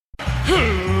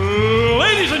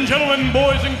Ladies and gentlemen,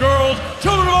 boys and girls,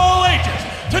 children of all ages,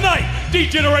 tonight,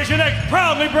 D-Generation X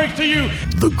proudly brings to you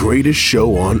the greatest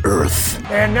show on earth.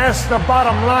 And that's the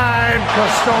bottom line,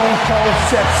 because Stone Cold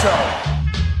said so.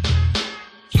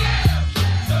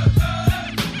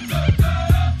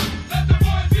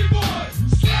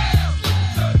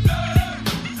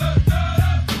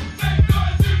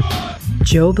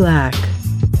 Joe Black,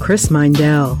 Chris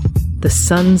Mindell, the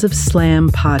Sons of Slam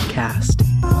podcast.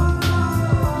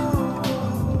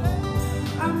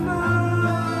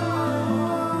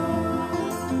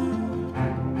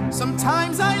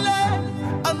 Sometimes I lay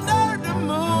under the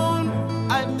moon.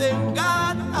 I thank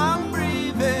God I'm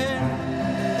breathing.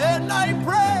 And I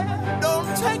pray,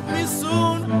 don't take me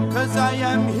soon, 'cause I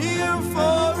am here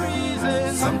for a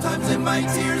reason. Sometimes in my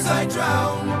tears I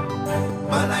drown,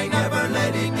 but I never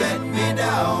let it get me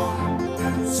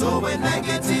down. So when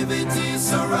negativity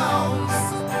surrounds,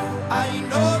 I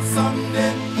know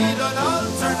someday it'll all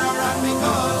turn around,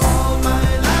 because all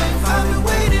my life I've been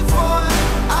waiting for,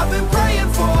 I've been praying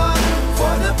for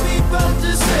the people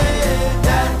to say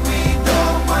that we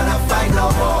don't wanna fight no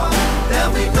more.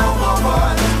 There'll be no more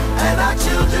wars, and our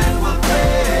children will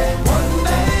play. One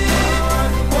day,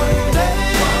 one day,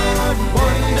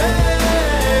 one day.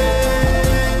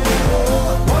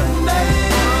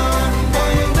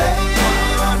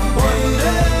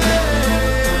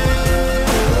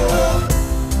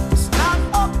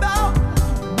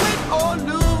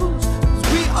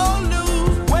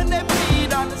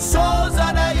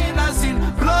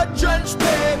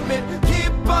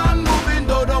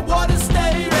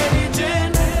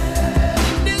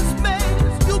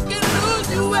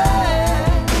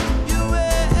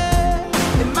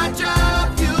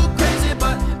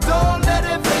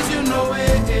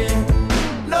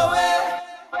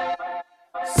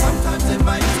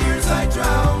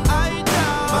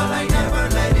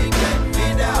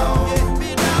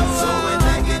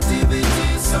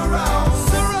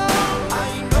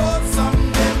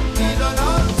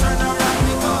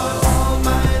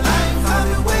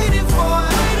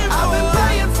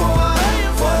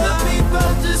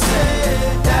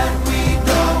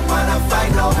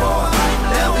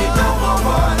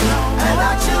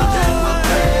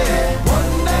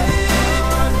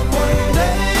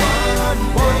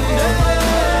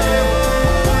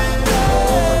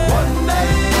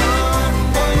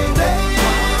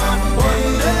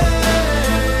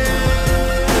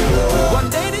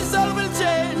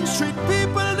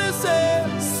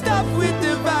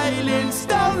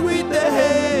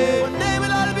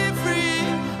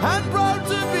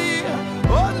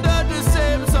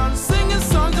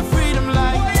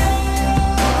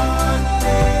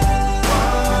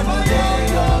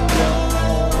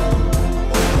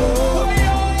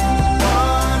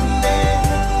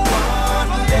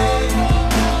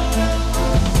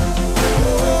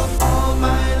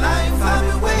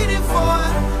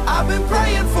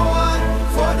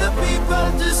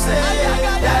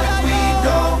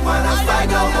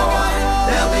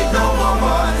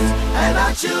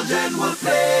 Children will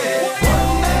play.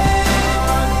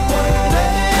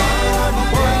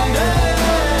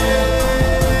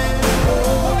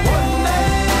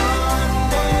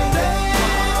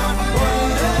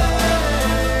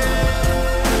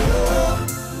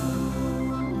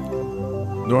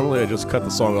 Normally I just cut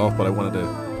the song off, but I wanted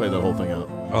to play the whole thing out.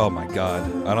 Oh my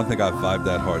God. I don't think I've vibed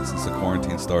that hard since the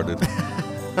quarantine started.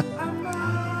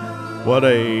 What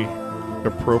a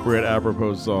appropriate,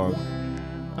 apropos song.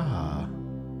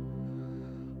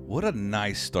 What a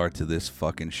nice start to this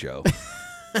fucking show.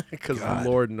 Because the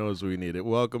Lord knows we need it.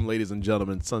 Welcome, ladies and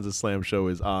gentlemen. Sons of Slam show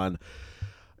is on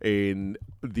in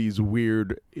these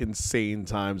weird, insane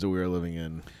times that we are living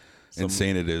in.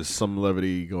 Insane it is. Some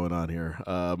levity going on here.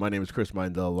 My name is Chris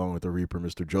Mindell, along with the Reaper,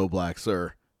 Mr. Joe Black.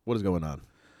 Sir, what is going on?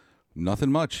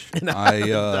 Nothing much. Not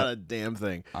a damn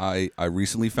thing. I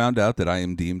recently found out that I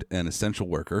am deemed an essential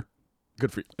worker.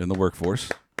 Good for you. In the workforce.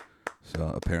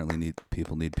 So apparently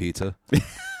people need pizza.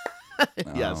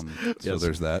 Yes. So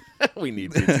there's that. We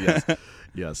need pizza, yes.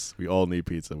 Yes, we all need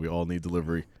pizza. We all need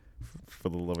delivery. For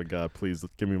the love of God, please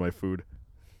give me my food.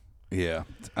 Yeah.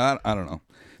 I don't know.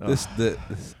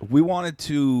 We wanted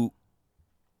to...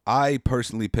 I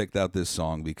personally picked out this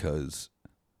song because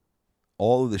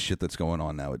all of the shit that's going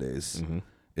on nowadays,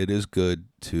 it is good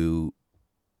to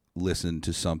listen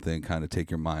to something, kind of take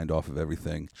your mind off of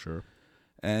everything. Sure.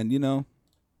 And,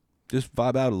 just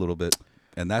vibe out a little bit.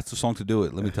 And that's the song to do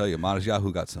it. Let me tell you, Madas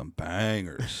Yahoo got some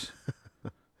bangers.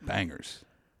 Bangers.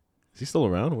 Is he still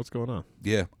around? What's going on?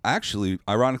 Yeah. Actually,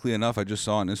 ironically enough, I just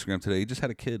saw on Instagram today, he just had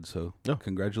a kid, so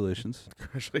congratulations.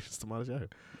 Congratulations to Madas Yahoo.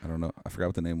 I don't know. I forgot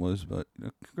what the name was, but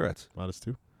congrats. Madas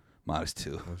 2? Modest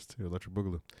 2. Modest 2, Electric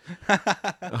Boogaloo.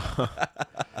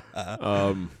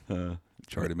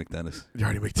 Charlie McDennis.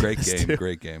 Charlie McDennis, Great game. too.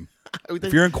 Great game.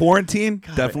 If you're in quarantine,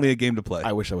 definitely a game to play.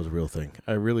 I wish that was a real thing.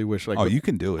 I really wish. Like, oh, you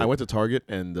can do it. I went to Target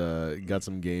and got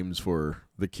some games for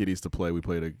the kiddies to play. We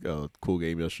played a cool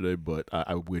game yesterday, but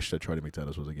I wish that Charlie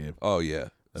McDennis was a game. Oh, yeah.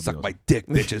 That'd Suck be my awesome. dick,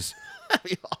 bitches. That'd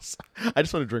be awesome. I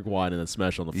just want to drink wine and then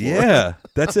smash on the floor. Yeah,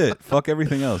 that's it. Fuck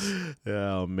everything else.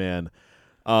 Oh, man.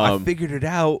 I figured it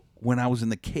out when I was in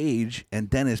the cage and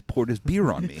Dennis poured his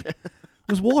beer on me. It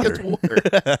was water. It's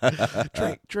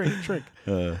water. drink.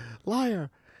 Liar.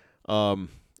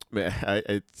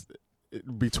 Man,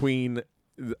 between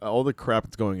all the crap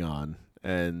that's going on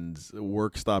and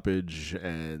work stoppage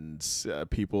and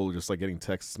people just like getting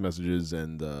text messages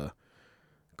and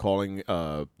calling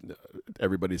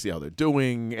everybody to see how they're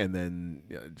doing, and then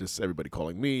just everybody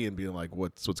calling me and being like,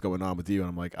 what's going on with you? And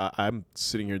I'm like, I'm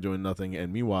sitting here doing nothing.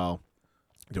 And meanwhile,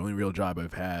 the only real job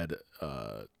I've had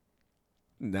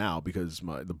now, because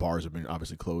the bars have been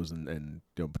obviously closed and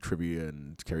trivia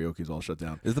and karaoke is all shut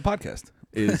down, Is the podcast.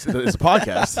 It's a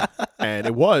podcast. And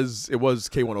it was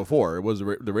K104. It was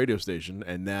the radio station,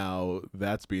 and now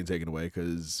that's being taken away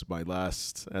because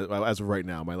as of right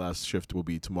now, my last shift will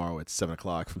be tomorrow at 7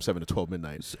 o'clock from 7 to 12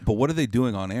 midnight. But what are they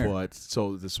doing on air? But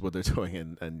so this is what they're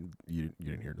doing, and you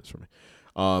didn't hear this from me.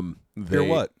 Hear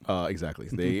what? Exactly.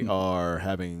 They are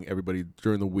having everybody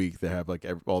during the week. They have like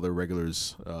all their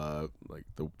regulars, like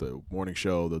the morning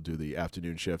show. They'll do the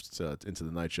afternoon shifts into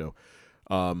the night show.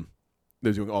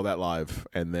 They're doing all that live,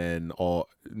 and then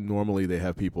normally they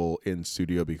have people in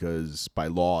studio because by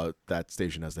law that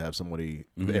station has to have somebody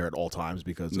there at all times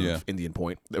because of Indian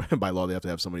Point. By law they have to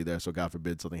have somebody there. So God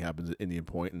forbid something happens at Indian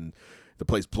Point and the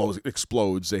place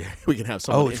explodes. We can have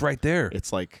somebody. Oh, it's right there.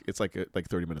 It's like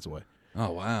 30 minutes away.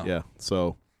 Oh, wow. Yeah,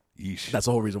 so that's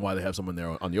the whole reason why they have someone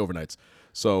there on the overnights.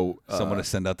 So someone to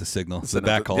send out the signal, the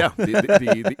backhaul. Yeah,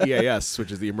 the EAS, which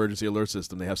is the emergency alert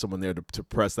system. They have someone there to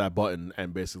press that button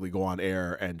and basically go on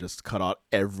air and just cut out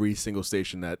every single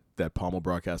station that Pommel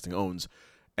Broadcasting owns,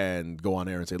 and go on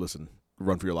air and say, "Listen,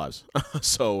 run for your lives."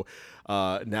 So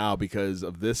now, because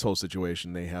of this whole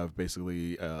situation, they have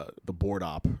basically the board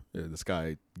op. This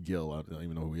guy Gil, I don't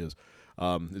even know who he is.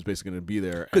 Is basically going to be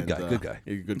there. Good guy.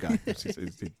 Good guy.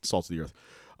 He's salts of the earth.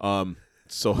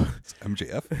 So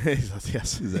MJF.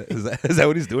 Yes. Is that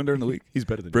what he's doing during the week? He's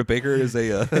better than Britt Baker is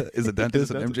a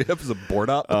dentist, and MJF is a board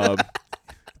op.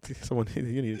 Someone you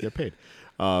need to get paid.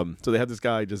 So they have this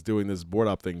guy just doing this board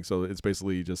op thing. So it's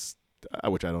basically just,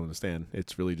 which I don't understand.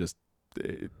 It's really just.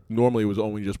 Normally it was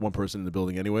only just one person in the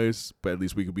building anyways, but at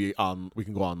least we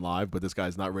can go on live, but this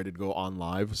guy's not ready to go on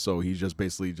live, so he's just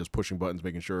basically just pushing buttons,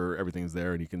 making sure everything's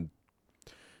there, and he can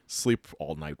sleep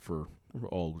all night for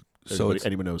all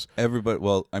anyone knows. Everybody,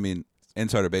 well, I mean,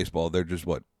 Insider Baseball, they're just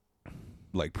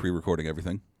like pre-recording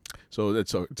everything. So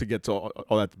to get to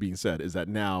all that being said, is that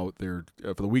now they're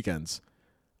for the weekends,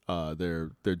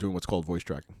 they're doing what's called voice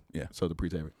tracking. Yeah. So the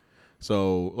pre-taping.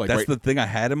 So that's the thing I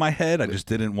had in my head. I just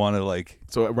didn't want to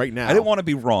So right now, I didn't want to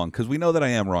be wrong because we know that I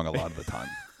am wrong a lot of the time.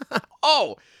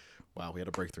 Oh, wow! We had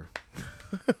a breakthrough.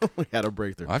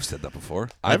 I've said that before.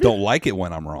 I don't like it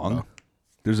when I'm wrong. Oh.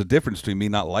 There's a difference between me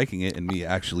not liking it and me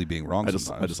actually being wrong. I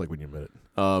just like when you admit it.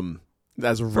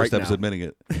 As of right First episode now, admitting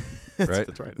it. Right.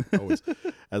 That's right. Always.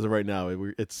 As of right now,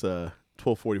 it's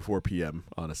 12:44 p.m.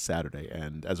 on a Saturday,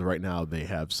 and as of right now, they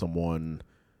have someone.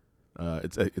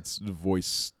 It's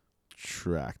voice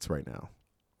tracked right now.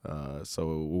 So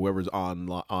whoever's on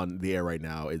the air right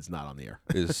now is not on the air.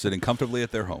 Is sitting comfortably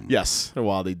at their home. Yes,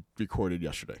 while they recorded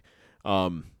yesterday.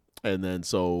 And then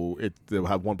so they'll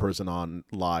have one person on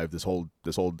live this whole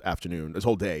afternoon, this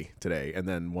whole day today, and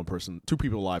then two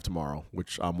people live tomorrow,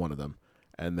 which I'm one of them,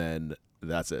 and then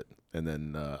that's it. And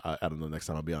then I don't know next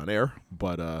time I'll be on air,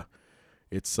 but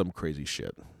it's some crazy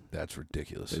shit. That's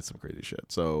ridiculous. It's some crazy shit.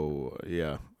 So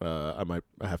yeah, I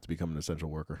have to become an essential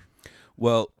worker.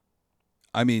 Well,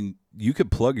 I mean, you could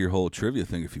plug your whole trivia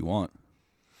thing if you want.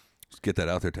 Just get that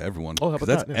out there to everyone. Oh, how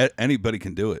about that? Yeah. Anybody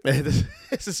can do it.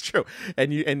 This is true,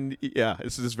 and yeah,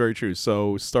 this is very true.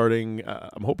 So starting,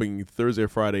 I'm hoping Thursday or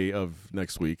Friday of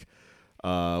next week,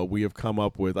 I've come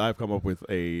up with a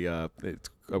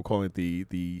I'm calling it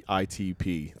the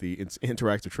ITP, the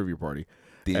Interactive Trivia Party.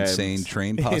 The Insane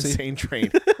Train Posse? Insane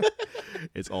Train.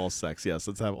 It's all sex. Yes,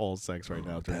 let's have all sex right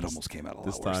now. That almost came out a lot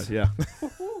this worse. time. Yeah.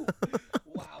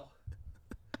 Wow.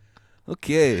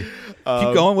 Okay. Keep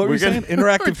going. What were you saying?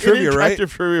 Interactive trivia, right? Interactive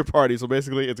trivia party. So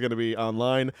basically, it's going to be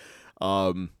online.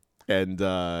 And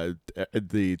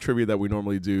the trivia that we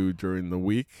normally do during the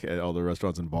week at all the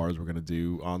restaurants and bars, we're going to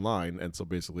do online. And so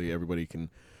basically, everybody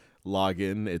can log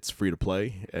in. It's free to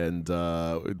play, and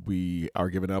we are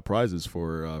giving out prizes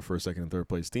for first, second, and third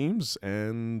place teams,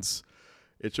 and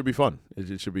it should be fun.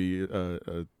 It should be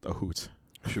a hoot.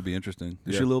 Should be interesting.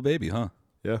 It's Yeah. your little baby, huh?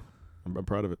 Yeah, I'm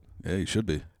proud of it. Yeah, you should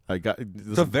be. I got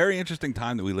It's a very interesting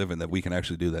time that we live in that we can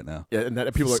actually do that now. yeah, and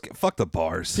that people are. Fuck the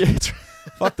bars. Yeah, it's,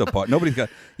 Fuck the bar. Nobody's got.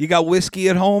 You got whiskey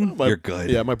at home? You're good.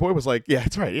 Yeah, my boy was like, yeah,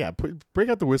 that's right. Yeah, bring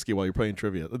out the whiskey while you're playing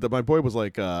trivia. My boy was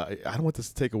like, I don't want this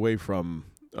to take away from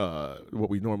what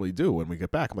we normally do when we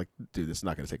get back. I'm like, dude, this is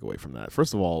not going to take away from that.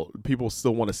 First of all, people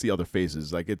still want to see other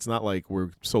faces. Like, it's not like we're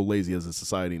so lazy as a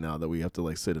society now that we have to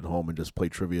like sit at home and just play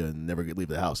trivia and never leave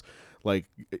the house. Like,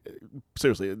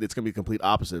 seriously, it's going to be the complete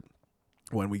opposite.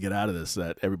 When we get out of this,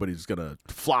 that everybody's gonna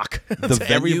flock to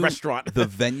every restaurant. The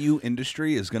venue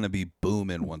industry is going to be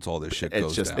booming once all this shit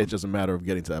goes down. It's just a matter of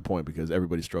getting to that point because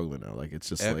everybody's struggling now. Like it's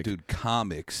just like dude,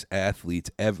 comics,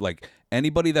 athletes, like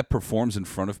anybody that performs in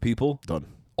front of people, done,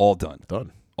 all done,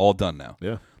 done, all done now.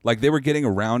 Yeah, like they were getting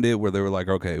around it where they were like,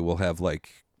 okay, we'll have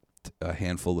like a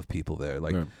handful of people there.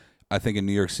 Like I think in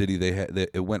New York City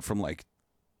it went from like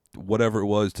whatever it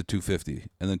was to 250,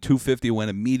 and then 250 went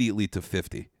immediately to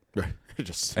 50. right.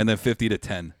 And then 50 to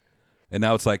 10. And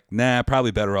now it's like, nah,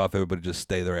 probably better off everybody just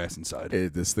stay their ass inside.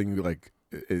 This thing like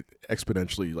it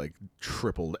exponentially like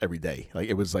tripled every day. Like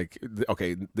it was like,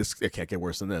 okay, it can't get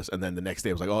worse than this. And then the next day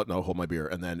it was like, oh no, hold my beer.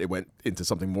 And then it went into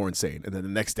something more insane. And then the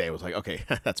next day it was like, okay,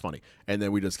 that's funny. And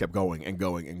then we just kept going and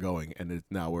going and going. And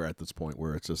now we're at this point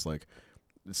where it's just like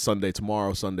Sunday at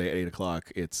 8:00.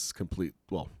 It's complete.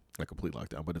 Well, not complete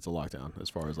lockdown, but it's a lockdown as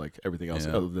far as like everything else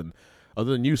other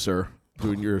than you, sir.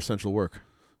 Doing your essential work.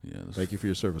 Yeah. Thank you for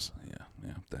your service.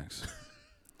 Yeah, thanks.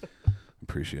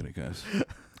 Appreciate it, guys.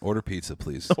 Order pizza,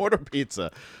 please. Order pizza.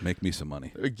 Make me some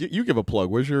money. You give a plug.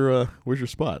 Where's your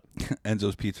spot?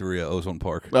 Enzo's Pizzeria, Ozone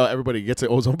Park. Well, everybody gets to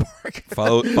Ozone Park.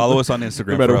 Follow us on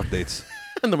Instagram for updates.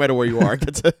 No matter where you are,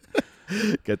 get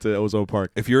to Ozone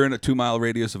Park. If you're in a 2-mile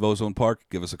radius of Ozone Park,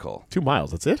 give us a call. 2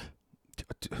 miles. That's it.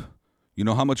 You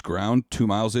know how much ground 2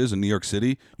 miles is in New York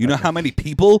City? You know how many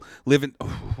people live in...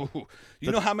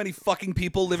 You know how many fucking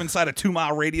people live inside a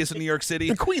 2-mile radius in New York City?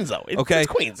 In Queens, though. Okay.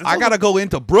 It's Queens. I got to go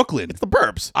into Brooklyn. It's the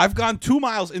burbs. I've gone 2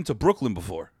 miles into Brooklyn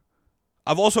before.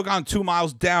 I've also gone 2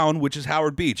 miles down, which is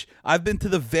Howard Beach. I've been to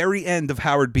the very end of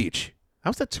Howard Beach.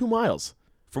 How's that 2 miles?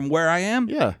 From where I am?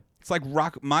 Yeah. It's like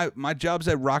my job's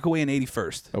at Rockaway and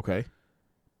 81st. Okay.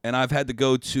 And I've had to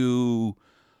go to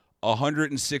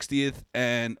 160th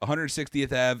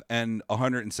Ave and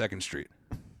 102nd Street.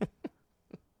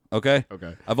 Okay?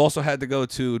 Okay. I've also had to go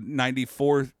to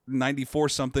 94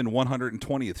 something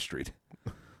 120th Street.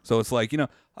 So it's like,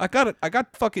 I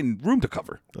got fucking room to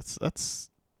cover.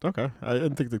 That's okay. I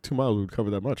didn't think the 2 miles would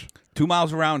cover that much. 2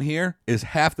 miles around here is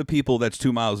half the people that's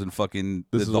 2 miles in fucking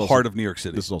the heart of New York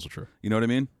City. This is also true. You know what I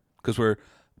mean? Because we're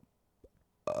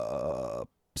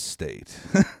state.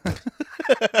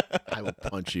 I will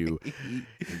punch you in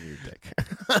your dick.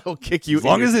 I will kick you as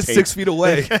long as it's tape. 6 feet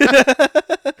away.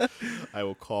 I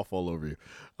will cough all over you.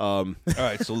 All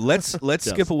right, so let's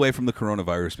skip away from the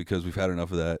coronavirus because we've had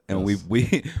enough of that, and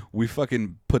we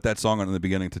fucking put that song on in the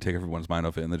beginning to take everyone's mind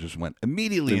off it, and then just went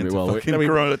immediately into fucking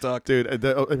Corona talk, dude.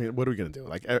 I mean, what are we gonna do?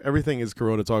 Like everything is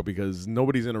Corona talk because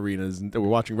nobody's in arenas. And we're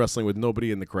watching wrestling with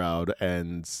nobody in the crowd,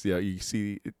 and you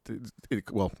see.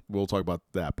 Well, we'll talk about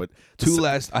that, but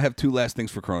I have two last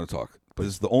things for Corona talk. But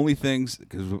this is the only things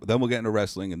because then we'll get into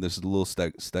wrestling, and this is a little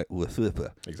segue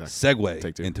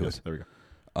into it. There we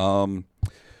go.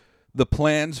 The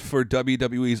plans for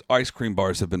WWE's ice cream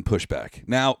bars have been pushed back.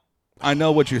 Now, I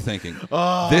know what you're thinking.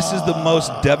 This is the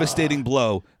most devastating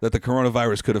blow that the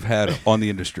coronavirus could have had on the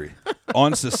industry,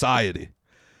 on society.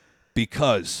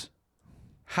 Because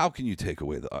how can you take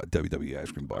away the WWE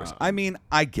ice cream bars? I mean,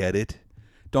 I get it.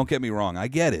 Don't get me wrong. I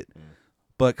get it.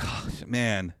 But,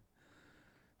 man,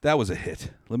 that was a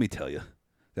hit. Let me tell you.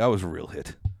 That was a real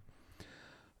hit.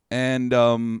 And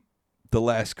the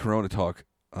last Corona talk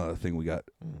thing we got,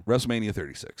 WrestleMania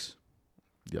 36.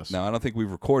 Yes. Now, I don't think we've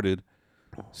recorded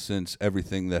since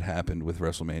everything that happened with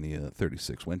WrestleMania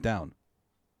 36 went down.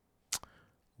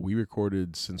 We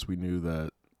recorded since we knew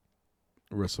that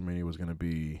WrestleMania was going to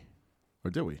be,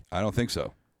 or did we? I don't think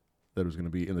so. That it was going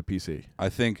to be in the PC. I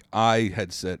think I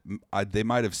had said, they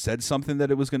might have said something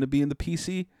that it was going to be in the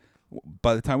PC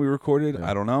by the time we recorded. Yeah.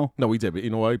 I don't know. No, we did. But you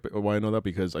know why I know that?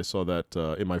 Because I saw that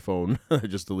in my phone. I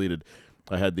just deleted.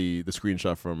 I had the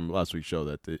screenshot from last week's show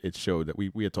that it showed that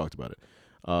we had talked about it,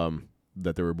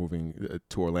 that they were moving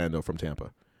to Orlando from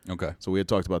Tampa. Okay. So we had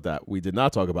talked about that. We did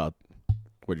not talk about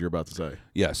what you're about to say.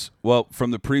 Yes. Well,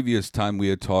 from the previous time we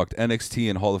had talked, NXT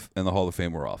and the Hall of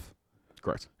Fame were off.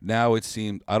 Correct. Now it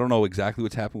seemed, I don't know exactly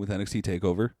what's happened with NXT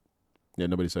TakeOver. Yeah,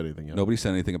 nobody said anything yet. Nobody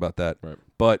said anything about that. Right.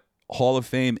 But Hall of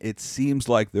Fame, it seems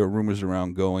like there are rumors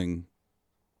around going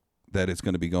that it's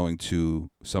going to be going to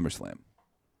SummerSlam,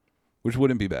 which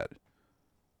wouldn't be bad.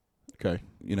 Okay.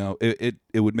 You know, it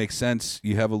would make sense.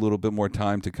 You have a little bit more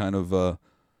time to kind of,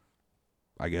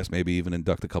 I guess, maybe even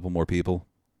induct a couple more people.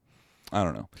 I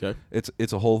don't know. Okay.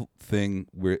 It's a whole thing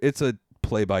where it's a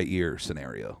play-by-ear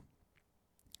scenario.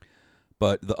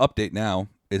 But the update now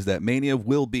is that Mania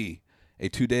will be a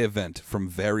 2-day event from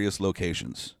various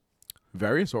locations.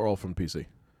 Various or all from PC?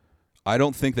 I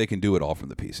don't think they can do it all from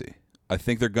the PC. I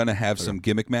think they're going to have some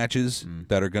gimmick matches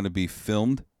that are going to be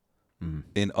filmed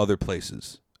in other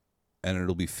places, and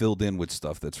it'll be filled in with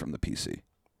stuff that's from the PC.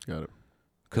 Got it.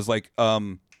 Because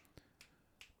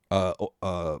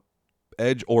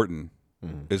Edge Orton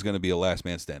is going to be a last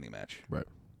man standing match, Right.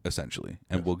 essentially,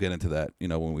 and we'll get into that,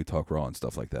 when we talk Raw and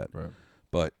stuff like that. Right.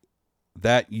 But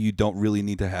that you don't really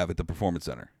need to have at the Performance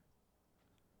Center.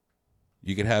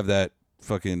 You could have that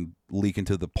fucking leak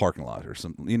into the parking lot or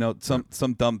some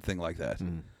dumb thing like that.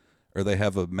 Or they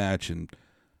have a match in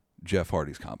Jeff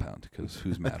Hardy's compound, because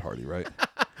who's Matt Hardy, right?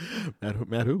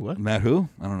 Matt who? What? Matt who?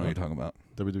 I don't know what you're talking about.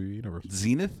 WWE Universe.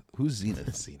 Zenith? Who's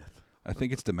Zenith? Zenith. I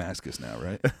think it's Damascus now,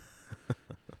 right?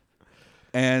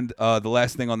 And the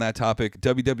last thing on that topic,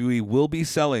 WWE will be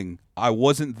selling I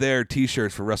Wasn't There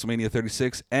t-shirts for WrestleMania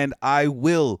 36, and I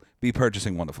will be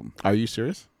purchasing one of them. Are you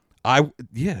serious?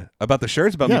 About the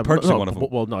shirts, about me purchasing one of them.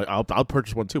 Well, no, I'll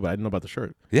purchase one too, but I didn't know about the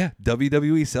shirt. Yeah,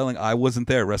 WWE selling I Wasn't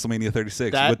There WrestleMania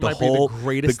 36 That with the might be the whole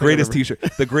greatest the greatest thing I've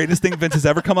t-shirt. The greatest thing Vince has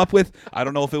ever come up with. I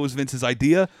don't know if it was Vince's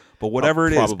idea, but whatever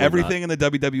it is, probably everything in the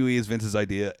WWE is Vince's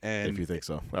idea. And If you think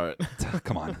so. All right.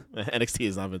 come on. NXT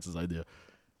is not Vince's idea.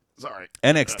 Sorry.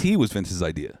 NXT was Vince's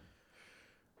idea.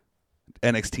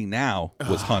 NXT now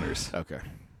was Hunter's. Okay.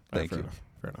 Thank fair you. Enough.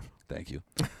 Fair enough. Thank you.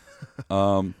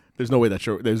 There's no way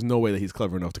that he's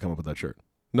clever enough to come up with that shirt.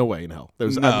 No way in hell.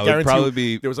 No, it'd probably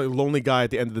be. There was a lonely guy at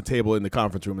the end of the table in the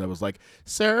conference room that was like,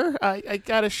 "Sir, I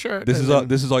got a shirt." This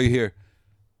is all you hear.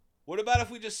 What about if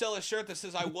we just sell a shirt that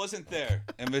says I wasn't there?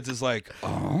 And Vince is like,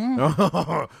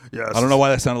 oh. Yes. I don't know why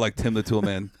that sounded like Tim the Tool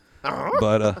Man.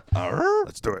 But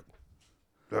Let's do it.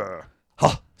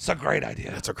 it's a great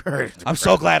idea. It's a great. I'm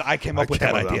so glad I came up with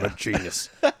that I'm idea. a genius.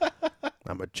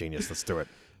 I'm a genius. Let's do it.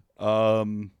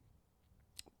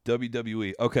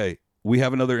 WWE. Okay, we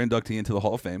have another inductee into the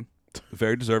Hall of Fame. A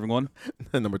very deserving one.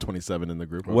 Number 27 in the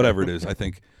group. Whatever it is, I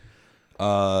think.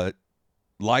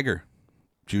 Liger.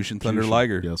 Jushin Thunder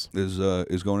Liger yes.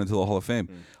 is going into the Hall of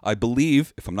Fame. I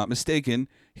believe, if I'm not mistaken,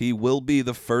 he will be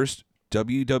the first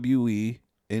WWE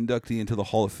inductee into the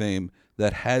Hall of Fame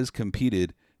that has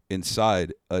competed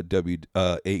inside a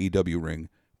AEW ring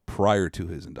prior to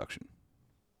his induction.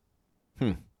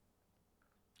 Go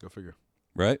figure.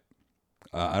 Right?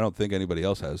 I don't think anybody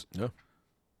else has. Yeah.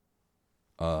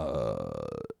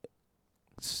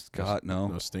 Scott, no.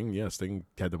 No, Sting. Yeah, Sting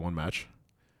had the one match.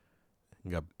 He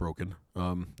got broken.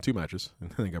 2 matches,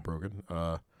 and then he got broken.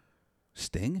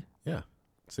 Sting? Yeah.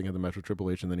 Sting had the match with Triple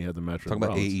H, and then he had the match with Talking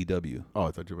about Rollins. AEW. Oh,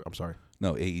 I thought I'm sorry.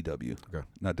 No, AEW. Okay.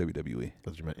 Not WWE. I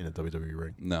thought you meant in a WWE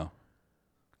ring. No.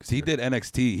 Because he did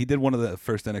NXT. He did one of the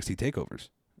first NXT takeovers.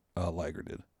 Liger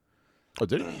did. Oh,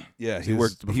 did he? Yeah, So he this is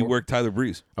worked. He before- worked Tyler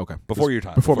Breeze. Okay. Before This- your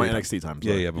time. Before my your NXT time.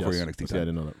 Yeah, sorry. yeah, before Yes. your NXT See, time. I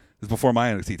didn't know that. It was before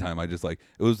my NXT time. I just it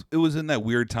was in that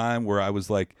weird time where I was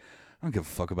like, I don't give a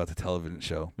fuck about the television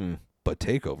show, but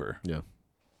Takeover. Yeah.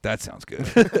 That sounds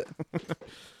good.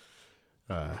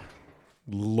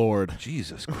 Lord.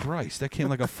 Jesus Christ, that came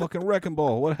like a fucking wrecking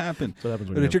ball. What happened? That's what happens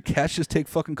when Did you your cats just take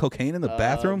fucking cocaine in the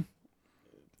bathroom?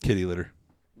 Kitty litter.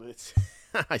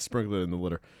 I sprinkled it in the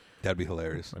litter. That'd be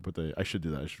hilarious. I should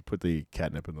do that. I should put the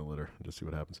catnip in the litter and just see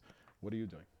what happens. What are you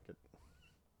doing?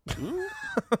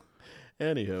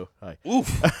 Anywho, hi.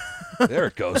 Oof. There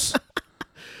it goes.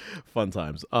 Fun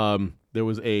times. There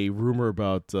was a rumor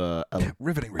about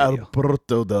Riveting radio.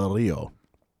 Alberto Del Rio.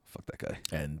 Fuck that guy.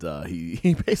 And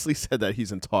he basically said that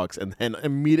he's in talks, and then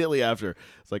immediately after,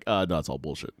 it's like, no, it's all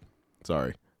bullshit.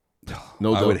 Sorry.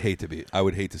 No, I would hate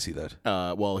to see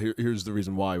that. Well, here's the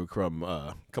reason why from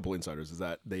a couple insiders is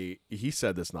that he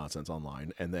said this nonsense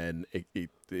online, and then it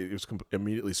was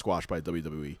immediately squashed by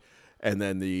WWE, and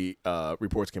then the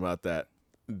reports came out that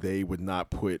they would not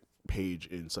put Paige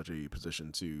in such a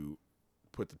position to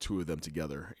put the two of them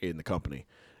together in the company.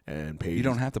 And Paige, You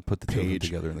don't have to put the two of them Paige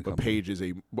together in the but company. Paige is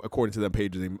according to them,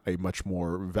 Paige is a much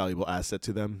more valuable asset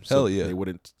to them. So Hell yeah. they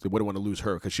wouldn't want to lose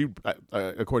her because she,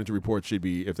 according to reports, she'd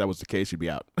be, if that was the case, she'd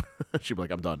be out. She'd be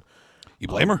like, I'm done. You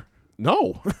blame her?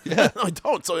 No, I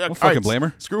don't. So Don't fucking blame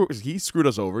her. He screwed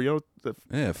us over. You know.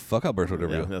 Yeah, fuck Alberto Del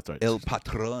Rio. That's right. El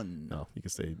Patron. No, you can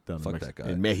stay down Fuck that guy.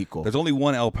 in Mexico. There's only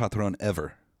one El Patron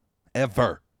ever. That's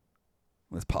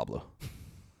Pablo.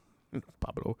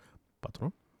 Pablo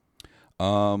Patron.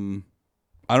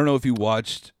 I don't know if you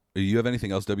watched. Do you have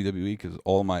anything else WWE? Because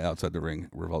all my outside the ring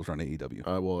revolves around AEW.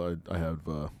 Well, I have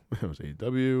it was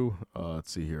AEW.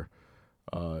 Let's see here.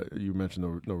 You mentioned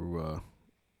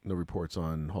no reports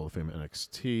on Hall of Fame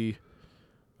NXT.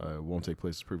 Won't take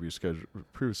place as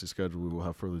previously scheduled. We will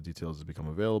have further details as become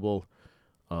available.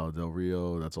 Del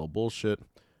Rio, that's all bullshit.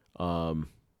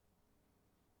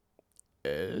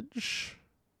 Edge.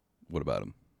 What about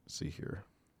him? Let's see here.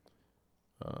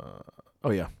 Oh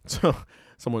yeah. So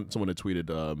someone had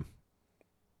tweeted.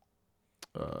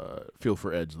 Feel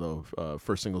for Edge though.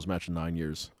 First singles match in 9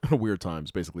 years. Weird times,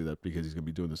 basically that because he's gonna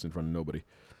be doing this in front of nobody.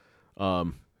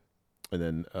 And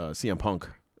then CM Punk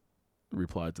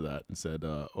replied to that and said,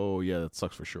 "Oh yeah, that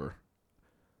sucks for sure."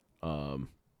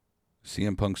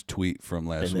 CM Punk's tweet from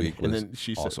last week was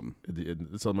awesome.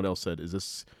 Someone else said, "Is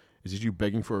this you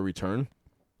begging for a return?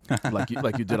 like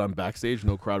you did on Backstage?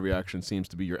 No crowd reaction seems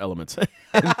to be your element."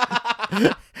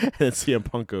 And CM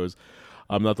Punk goes,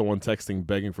 "I'm not the one texting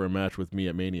begging for a match with me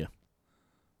at Mania."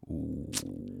 Ooh.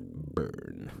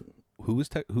 Burn. Who's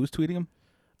tweeting him?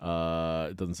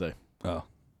 It doesn't say. Oh.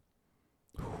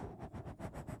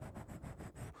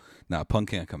 Nah, Punk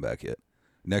can't come back yet.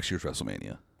 Next year's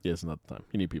WrestleMania. Yeah, it's not the time.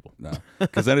 You need people. No.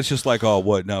 Because then it's just like, oh,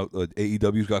 what? Now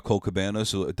AEW's got Colt Cabana,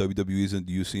 so WWE's in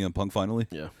UCM Punk finally?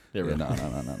 Yeah. Right. No.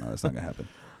 That's not going to happen.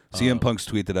 CM Punk's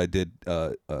tweet that I did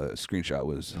screenshot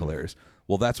was hilarious.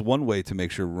 Well, that's one way to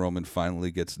make sure Roman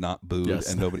finally gets not booed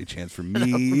and nobody chants for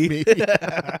me.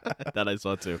 That I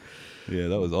saw too. Yeah,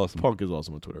 that was awesome. Punk is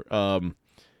awesome on Twitter.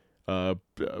 A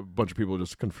bunch of people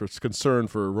just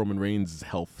concerned for Roman Reigns'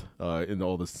 health in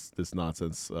all this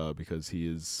nonsense because he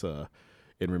is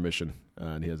in remission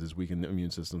and he has his weakened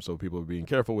immune system. So people are being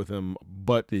careful with him,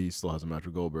 but he still has a match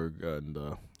with Goldberg, and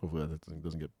hopefully that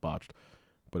doesn't get botched,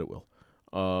 but it will.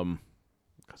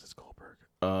 Because it's Goldberg.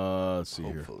 Let's see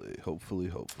here.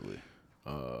 Hopefully.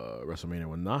 WrestleMania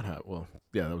will not have. Well,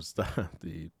 yeah, that was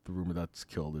the rumor that's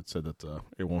killed. It said that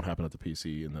it won't happen at the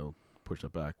PC, and they'll push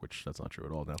that back, which that's not true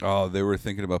at all now. Oh, they were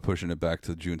thinking about pushing it back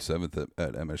to June 7th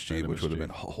at MSG, which would have been.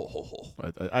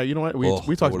 You know what?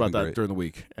 We talked about that during the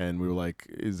week, and we were like,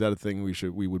 "Is that a thing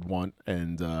we would want?"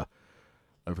 And I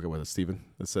forget what Steven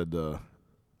said that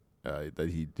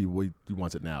he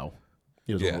wants it now.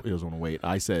 He doesn't want to wait.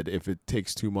 I said if it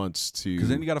takes 2 months to, because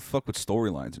then you got to fuck with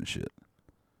storylines and shit.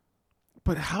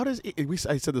 But how does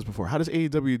I said this before? How does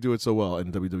AEW do it so well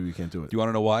and WWE can't do it? Do you want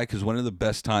to know why? Because one of the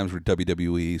best times where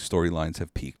WWE storylines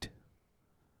have peaked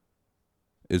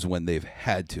is when they've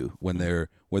had to, when their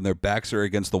backs are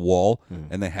against the wall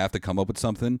and they have to come up with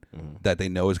something that they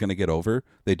know is going to get over.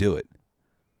 They do it.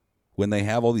 When they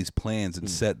have all these plans and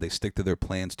set, they stick to their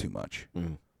plans too much.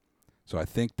 So I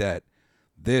think that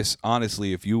this,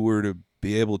 honestly, if you were to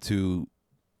be able to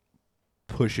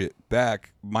push it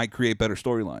back, might create better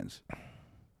storylines.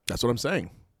 That's what I'm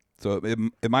saying. So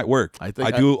it might work. I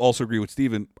do also agree with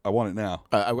Steven. I want it now.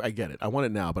 I get it. I want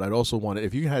it now, but I'd also want it,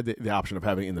 if you had the option of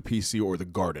having it in the PC or the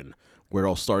Garden, where it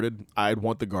all started, I'd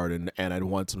want the Garden, and I'd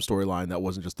want some storyline that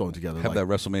wasn't just thrown together. Have that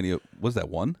WrestleMania, was that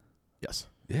 1? Yes.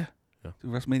 Yeah.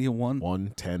 WrestleMania 1?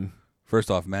 1, 10. First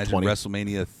off, imagine 20.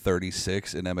 WrestleMania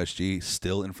 36 in MSG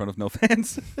still in front of no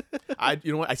fans.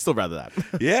 You know what? I'd still rather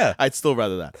that. Yeah. I'd still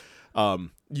rather that.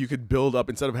 You could build up,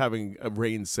 instead of having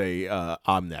Reigns say,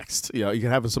 "I'm next." You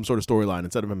can have some sort of storyline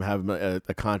instead of him having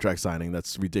a contract signing.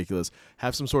 That's ridiculous.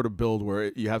 Have some sort of build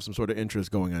where you have some sort of interest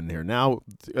going on here. Now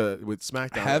with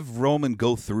SmackDown, have Roman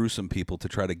go through some people to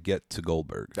try to get to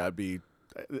Goldberg. That'd be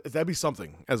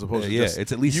something as opposed to just,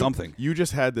 it's at least something. You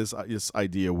just had this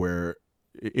idea where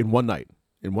in one night,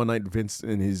 Vince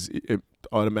in his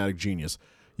automatic genius.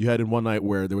 You had in one night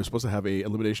where they were supposed to have a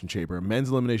men's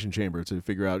elimination chamber to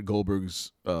figure out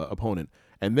Goldberg's opponent.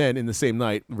 And then in the same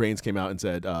night, Reigns came out and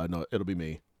said, no, it'll be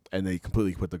me. And they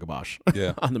completely quit the kibosh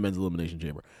on the men's elimination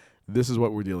chamber. This is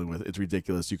what we're dealing with. It's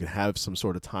ridiculous. You can have some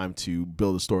sort of time to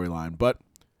build a storyline, but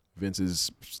Vince is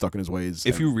stuck in his ways.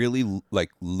 If you really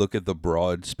look at the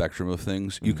broad spectrum of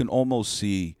things, you can almost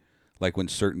see when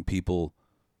certain people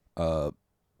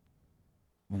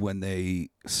when they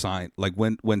sign,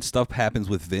 when stuff happens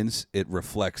with Vince, it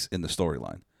reflects in the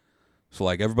storyline. So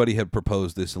everybody had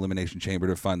proposed this elimination chamber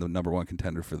to find the number 1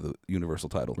 contender for the Universal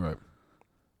title. Right.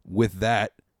 With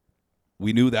that,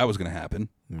 we knew that was going to happen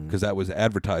because that was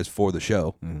advertised for the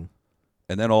show. And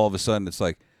then all of a sudden it's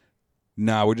we're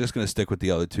just going to stick with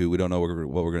the other two. We don't know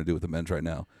what we're going to do with the men's right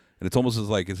now. And it's almost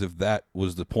as if that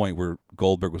was the point where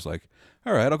Goldberg was like,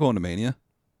 all right, I'll go into Mania.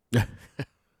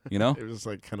 You know? It was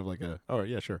like kind of like oh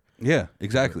yeah, sure. Yeah,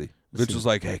 exactly. Vince was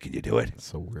like, hey, can you do it? It's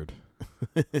so weird.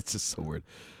 It's just so weird.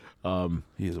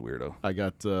 He is a weirdo. I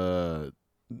got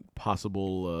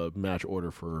possible match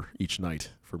order for each night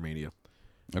for Mania.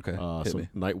 Okay, hit so me.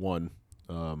 night 1,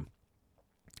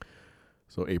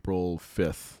 so April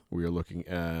 5th, we are looking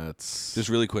at Just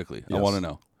really quickly, I Yes. want to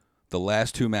know. The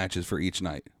last 2 matches for each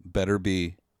night better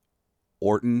be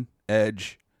Orton,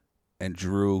 Edge, and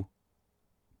Drew,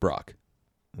 Brock.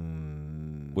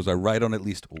 Was I right on at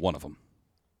least one of them?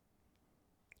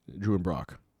 Drew and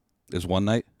Brock. Is one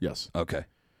night? Yes. Okay.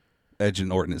 Edge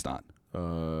and Orton is not.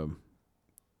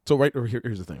 So right over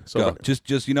here's the thing. So Go.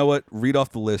 Just you know what? Read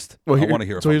off the list. Well, I want to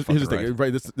hear if So I'm here's the fucking thing. right.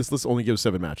 Right, this list only gives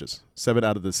 7 matches. 7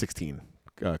 out of the 16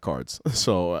 cards.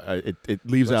 So it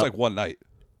leaves That's out. like one night.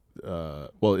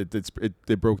 Well,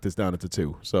 they broke this down into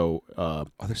 2. So Are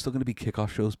there still going to be kickoff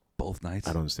shows both nights?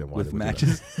 I don't understand why with they would do that.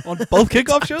 matches on both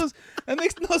kickoff shows. That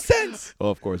makes no sense.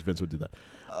 Well, of course, Vince would do that.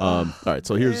 All right,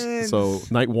 so here's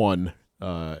night 1.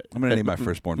 I'm gonna name my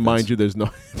firstborn Vince. Mind you, there's no.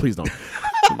 Please don't.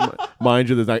 Mind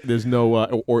you, there's no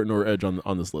Orton or Edge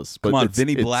on this list. But Come on, it's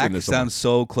Vinny in Black there somewhere. sounds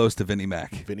so close to Vinny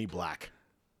Mac. Vinny Black.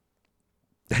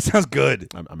 That sounds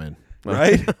good. I'm in.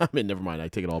 Right? I'm in. Never mind. I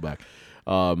take it all back.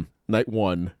 Night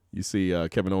 1, you see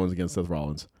Kevin Owens against Seth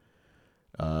Rollins.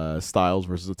 Styles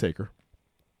versus The Taker.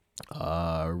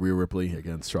 Rhea Ripley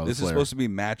against Charlotte This is Flair. supposed to be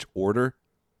match order,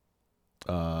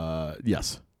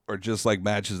 Yes. or just like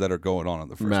matches that are going on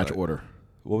the first Match night? order.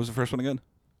 What was the first one again?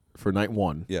 For night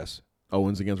 1, Yes,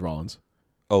 Owens against Rollins.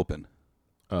 open.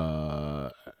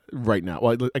 Right now.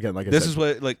 Well, again, like I This said. is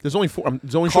what like There's only 4.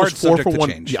 There's only Card shows 4 subject for to 1.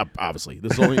 change. Yeah, obviously.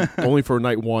 This is only for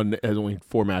night 1. It has only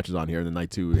 4 matches on here, and then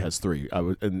night 2 has 3.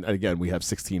 And again, we have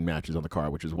 16 matches on the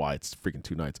card, which is why it's freaking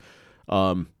 2 nights.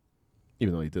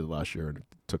 Even though he did it last year and it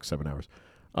took 7 hours.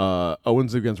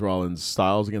 Owens against Rollins,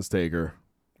 Styles against Taker,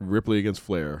 Ripley against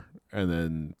Flair, and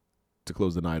then to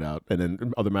close the night out, and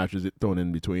then other matches thrown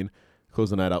in between. Close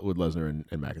the night out with Lesnar and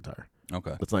McIntyre.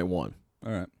 okay. That's night 1.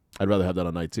 All right. I'd rather have that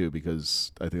on night 2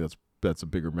 because I think that's a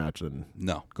bigger match than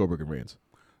No. Goldberg and Reigns.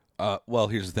 Well,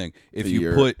 here's the thing. If The you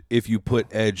year. put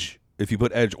Edge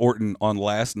Orton on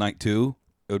last night 2,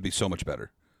 it would be so much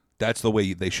better. That's the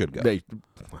way they should go.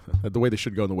 The way they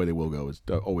should go and the way they will go is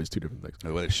always 2 different things.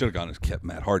 The way they should have gone is kept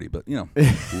Matt Hardy, but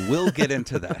we'll get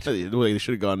into that. The way they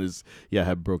should have gone is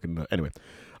have broken. Anyway,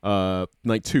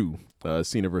 night 2,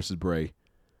 Cena versus Bray,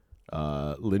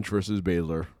 Lynch versus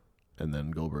Baszler, and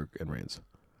then Goldberg and Reigns.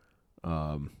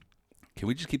 Can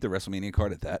we just keep the WrestleMania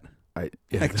card at that?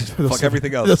 Just Fuck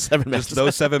everything else. Those 7 Just matches.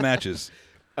 those 7 matches.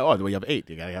 Oh, well, you have 8.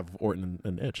 You gotta have Orton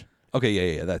and Edge. Okay,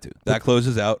 yeah, that too. That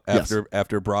closes out Yes.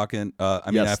 after Brock and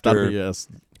Yes, after yes,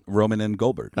 Roman and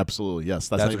Goldberg. absolutely, yes.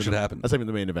 That's not what even should the- happen. That's not even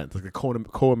the main event. It's like a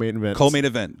co-main event. Co-main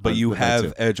event, but on you night have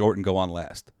 2. Edge Orton go on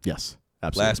last. Yes,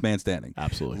 absolutely. Last man standing.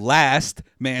 Absolutely. Last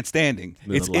man standing.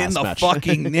 The It's in last the match.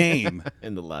 fucking name.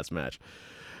 in the last match.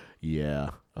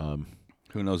 Yeah.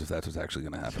 Who knows if that's what's actually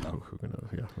going to happen? Though. Who knows?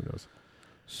 Yeah, who knows?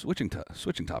 Switching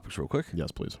topics real quick. Yes,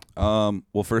 please. Well,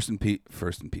 first in peace.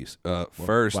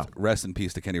 First, wow. rest in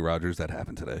peace to Kenny Rogers. That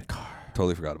happened today.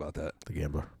 Totally forgot about that. The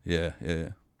gambler. Yeah.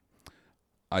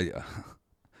 I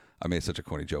made such a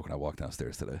corny joke when I walked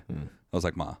downstairs today. I was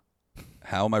like, "Ma,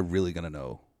 how am I really gonna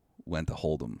know when to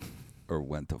hold him or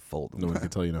when to fold him?" No one can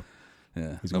tell you no.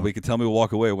 Yeah, He's nobody could tell me to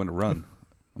walk away or when to run.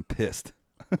 I'm pissed.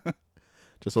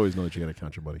 Just always know that you got to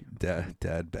count your money. Dad,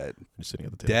 bad. You're sitting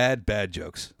at the table. Dad, bad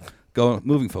jokes.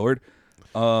 Moving forward.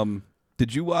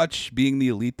 Did you watch Being the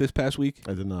Elite this past week?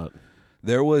 I did not.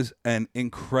 There was an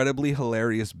incredibly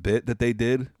hilarious bit that they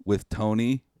did with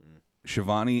Tony,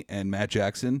 Shivani, and Matt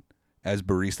Jackson as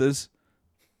baristas.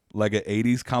 Like an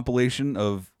 80s compilation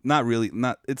of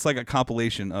it's like a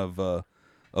compilation of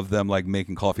them like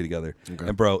making coffee together. Okay.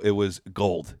 And bro, it was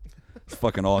gold. It's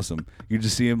fucking awesome. You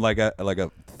just see him like a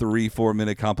 3-4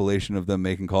 minute compilation of them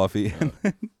making coffee. And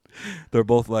then they're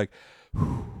both like,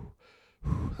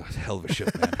 that's a hell of a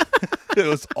shift, man. It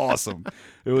was awesome.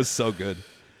 It was so good.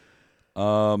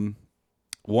 One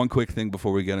quick thing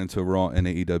before we get into Raw and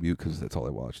AEW, because that's all I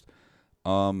watched.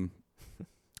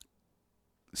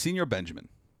 Senior Benjamin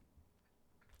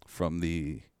from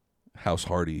the House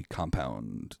Hardy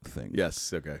compound thing.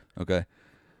 Yes. Okay. Okay.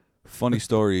 Funny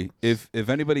story. If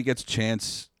anybody gets a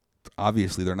chance,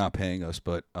 obviously they're not paying us,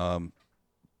 but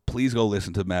please go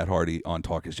listen to Matt Hardy on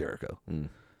Talk is Jericho.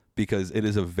 Because it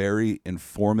is a very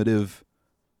informative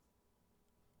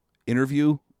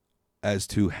interview as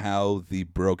to how the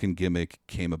broken gimmick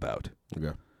came about.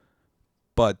 Okay.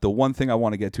 But the one thing I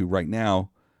want to get to right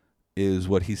now is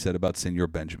what he said about Senor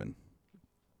Benjamin.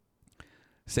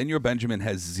 Senor Benjamin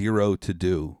has zero to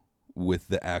do with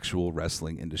the actual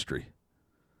wrestling industry.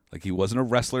 Like, he wasn't a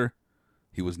wrestler.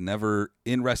 He was never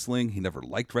in wrestling. He never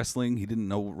liked wrestling. He didn't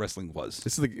know what wrestling was.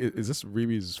 Is this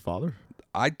Reeby's father?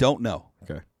 I don't know.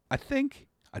 Okay. I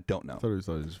don't know. I thought it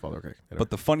was his father. Okay. Anyway. But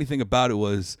the funny thing about it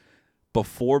was,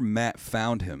 before Matt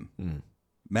found him,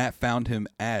 Matt found him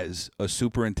as a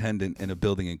superintendent in a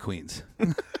building in Queens.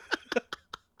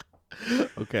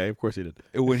 Okay, of course he did.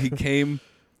 When he came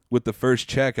with the first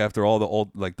check after all the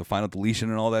old, like the final deletion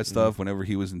and all that stuff, whenever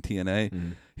he was in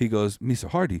TNA, he goes, "Mr.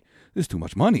 Hardy, this is too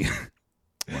much money."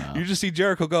 Wow. You just see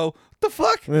Jericho go, "The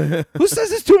fuck? Who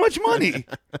says it's too much money?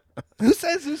 Who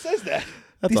says that?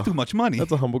 That's too much money."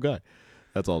 That's a humble guy.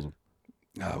 That's awesome.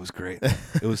 Oh, it was great.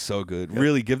 It was so good.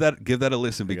 Really, give that a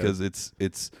listen, because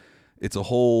it's a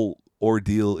whole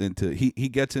ordeal. Into he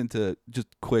gets into, just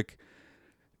quick.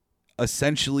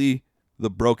 Essentially, the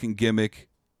broken gimmick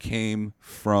came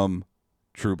from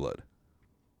True Blood.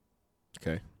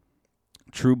 Okay.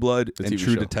 True Blood and TV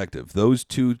True show. Detective. Those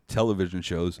two television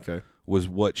shows Okay. was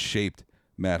what shaped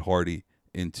Matt Hardy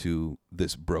into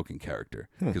this broken character.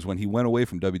 Because when he went away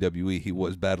from WWE, he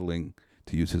was battling,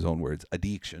 to use his own words,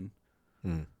 addiction.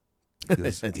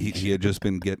 Because he had just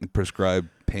been getting prescribed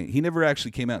pain. He never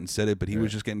actually came out and said it, but he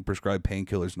was just getting prescribed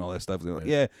painkillers and all that stuff. They're like,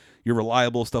 yeah, you're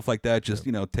reliable, stuff like that. Just,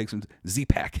 take some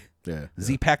Z-Pack. Yeah.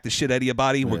 Z-Pack the shit out of your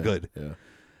body, we're good. Yeah.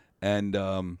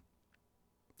 And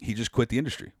he just quit the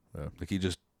industry. Yeah. Like, he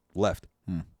just left.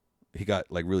 He got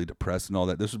like really depressed and all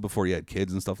that. This was before he had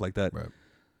kids and stuff like that. Right.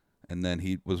 And then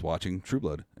he was watching True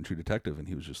Blood and True Detective, and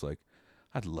he was just like,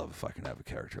 I'd love if I can have a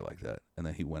character like that. And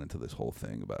then he went into this whole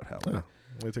thing about how Let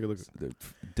me take a look. the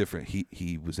different.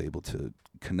 He was able to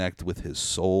connect with his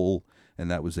soul, and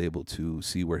that was able to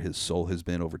see where his soul has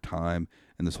been over time,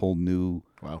 and this whole new.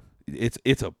 Wow. It's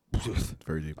a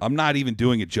Very deep. I'm not even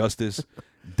doing it justice.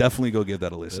 Definitely go give that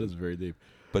a That listen. is very deep.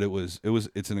 But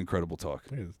it's an incredible talk.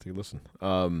 Okay, let's take a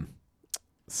listen.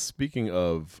 Speaking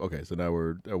of, okay, so now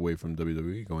we're away from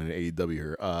WWE, going to AEW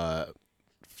here.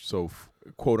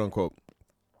 Quote unquote,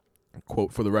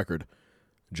 quote for the record,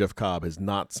 Jeff Cobb has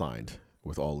not signed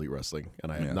with All Elite Wrestling,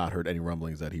 and I have not heard any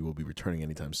rumblings that he will be returning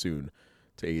anytime soon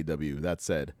to AEW. That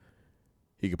said,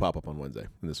 he could pop up on Wednesday,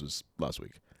 and this was last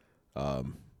week.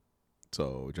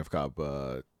 So Jeff Cobb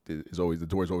is always, the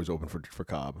door is always open for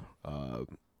Cobb.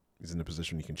 He's in a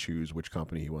position he can choose which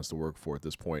company he wants to work for at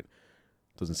this point.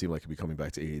 Doesn't seem like he'll be coming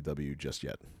back to AEW just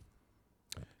yet.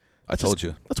 I told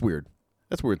you. That's weird.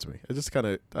 That's weird to me. It just kind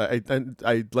of I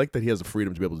like that he has the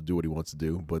freedom to be able to do what he wants to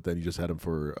do, but then you just had him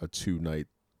for a 2-night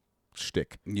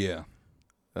shtick. Yeah.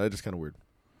 Just kind of weird.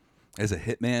 As a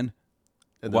hitman,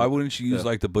 And why then- wouldn't you use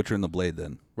like the Butcher and the Blade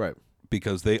then? Right.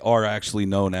 Because they are actually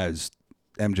known as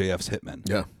MJF's hitmen.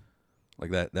 Yeah.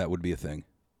 Like that would be a thing.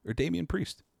 Or Damian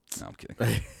Priest. No, I'm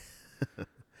kidding.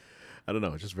 I don't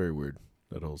know. It's just very weird,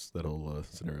 that whole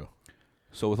scenario.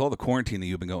 So with all the quarantine that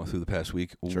you've been going through the past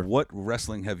week, Sure. what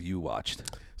wrestling have you watched?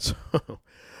 So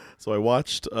I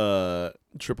watched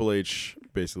Triple H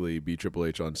basically beat Triple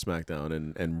H on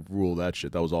SmackDown and rule that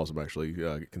shit. That was awesome, actually,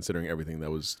 considering everything that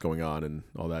was going on and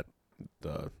all that.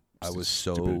 I was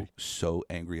stupidity. so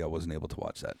angry I wasn't able to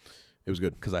watch that. It was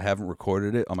good. Because I haven't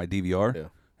recorded it on my DVR, Yeah.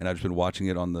 and I've just been watching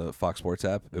it on the Fox Sports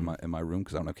app in my room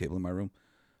because I don't have cable in my room.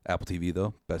 Apple TV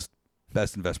though, best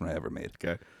investment I ever made.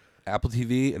 Okay. Apple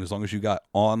TV, and as long as you got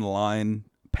online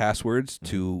passwords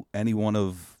to any one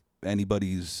of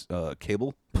anybody's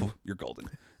cable, you're golden.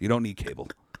 You don't need cable.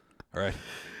 All right.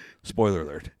 Spoiler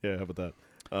alert. Yeah, how about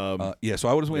that? Yeah, so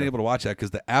I wasn't able to watch that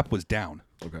because the app was down.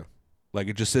 Okay. Like,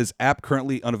 it just says app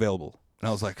currently unavailable, and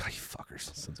I was like, "Oh, you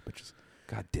fuckers! Sons of bitches.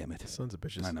 God damn it!" Sons of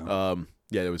bitches. I know.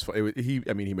 Yeah, it was fun. He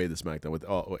made the SmackDown with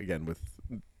again with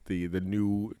the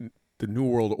new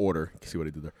world order. See what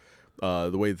he did there.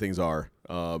 The way things are,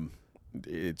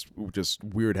 it's just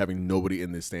weird having nobody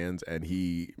in the stands, and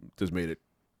he just made it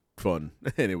fun,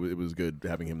 and it was good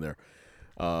having him there.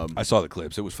 I saw the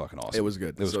clips. It was fucking awesome. It was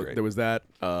good. It was So great. There was that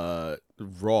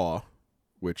Raw,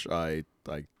 which I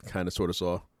kind of sort of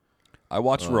saw. I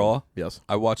watched Raw. Yes.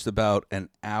 I watched about an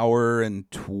hour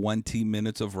and 20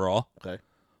 minutes of Raw. Okay.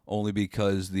 Only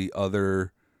because the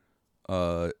other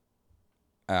hour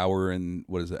and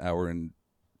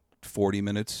 40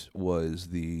 minutes was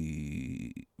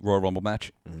the Royal Rumble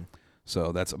match. Mm-hmm.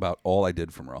 So that's about all I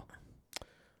did from Raw.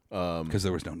 Because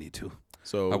there was no need to.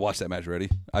 So I watched that match already.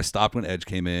 I stopped when Edge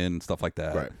came in and stuff like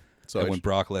that. Right. So And I when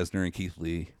Brock Lesnar and Keith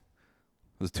Lee.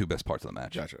 Those the two best parts of the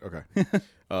match. Gotcha. Okay.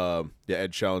 Yeah,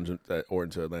 Edge challenged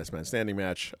Orton to a last man standing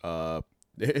match.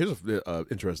 Here's an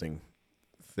interesting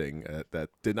thing that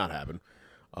did not happen.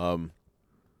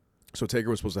 So Taker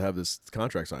was supposed to have this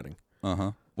contract signing.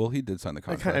 Well, he did sign the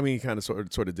contract. I mean, he kind of sort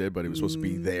of did, but he was supposed to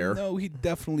be there. No, he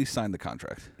definitely signed the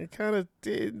contract. It kind of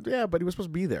did, yeah, but he was supposed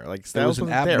to be there. Like It was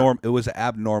an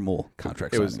abnormal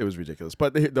contract. It was signing. ridiculous.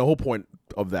 But the whole point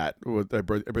of that, I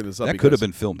bring this up. That could have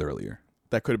been filmed earlier.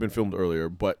 That could have been filmed earlier.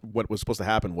 But what was supposed to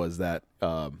happen was that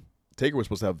Taker was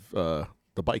supposed to have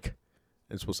the bike,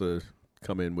 and supposed to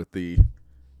come in with the.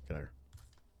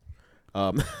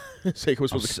 Taker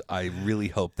was supposed to. I really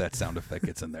hope that sound effect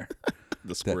gets in there.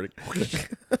 The squirting.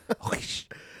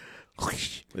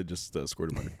 It just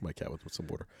squirted my cat with some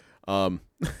water.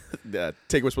 Yeah,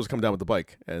 Taker was supposed to come down with the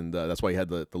bike, and that's why he had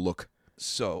the look.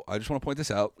 So I just want to point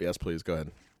this out. Yes, please go ahead.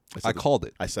 I called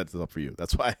it. I set this up for you.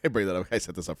 That's why I bring that up. I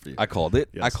set this up for you. I called it.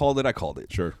 Yes. I called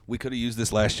it. Sure. We could have used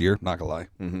this last year. Not gonna lie.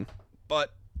 Mm-hmm.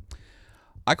 But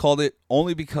I called it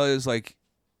only because like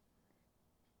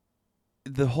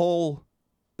the whole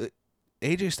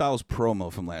AJ Styles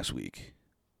promo from last week.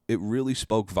 It really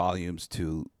spoke volumes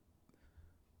to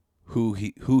who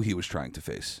he was trying to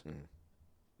face.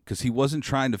 Because he wasn't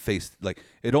trying to face, like,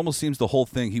 it almost seems the whole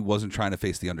thing, he wasn't trying to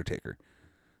face The Undertaker.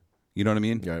 You know what I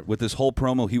mean? Right. With this whole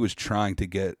promo, he was trying to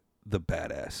get the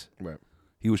badass. Right.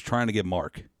 He was trying to get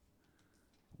Mark.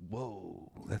 Whoa,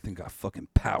 that thing got fucking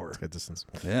power. Good distance.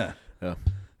 Yeah. Yeah.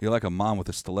 You're like a mom with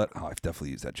a stiletto. Oh, I've definitely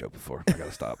used that joke before. I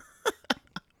gotta stop.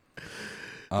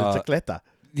 Chicleta.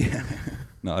 Yeah.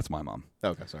 No, that's my mom.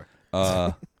 Okay, sorry.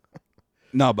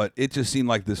 No, but it just seemed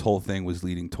like this whole thing was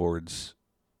leading towards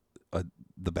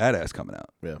the badass coming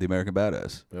out. Yeah. The American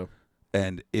Badass. Yeah.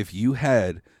 And if you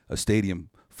had a stadium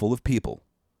full of people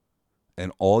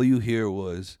and all you hear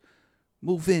was,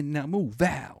 move in, now move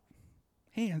out.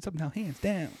 Hands up, now hands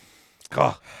down.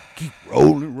 God, keep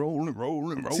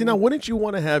rolling. See, now, wouldn't you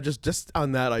want to have, just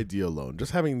on that idea alone,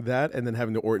 just having that and then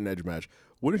having the Orton Edge match,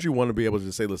 wouldn't you want to be able to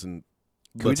just say, listen,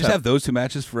 Can we just have those two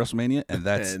matches for WrestleMania and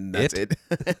that's it?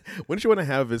 Wouldn't you want to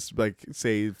have this, like,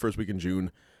 say, first week in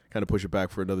June, kind of push it back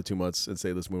for another 2 months and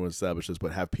say, listen, we want to establish this,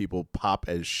 but have people pop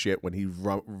as shit when he's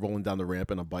rolling down the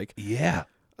ramp in a bike? Yeah.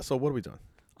 So what are we doing?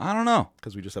 I don't know.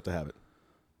 Because we just have to have it.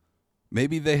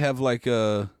 Maybe they have like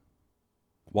a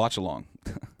watch along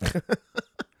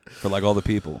for like all the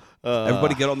people.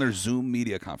 Everybody get on their Zoom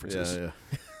media conferences. Yeah.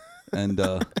 And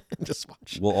Just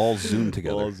watch. we'll all Zoom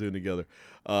together. We'll all Zoom together.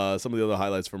 Some of the other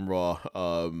highlights from Raw.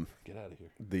 Get out of here.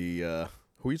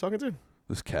 Who are you talking to?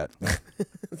 This cat. Who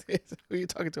are you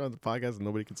talking to on the podcast and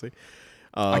nobody can see?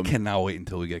 I cannot wait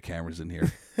until we get cameras in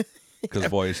here. Because,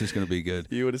 boy, it's just going to be good.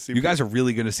 You would have seen You guys are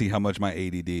really going to see how much my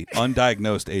ADD,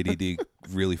 undiagnosed ADD,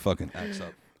 really fucking acts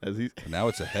up. as he Now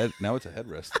it's a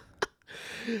headrest.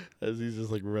 as he's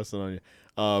just like resting on you.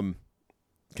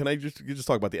 Can I just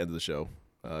talk about the end of the show?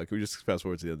 Can we just fast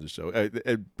forward to the end of the show?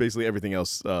 Basically, everything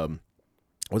else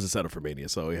was a setup for Mania.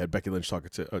 So we had Becky Lynch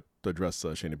talking to address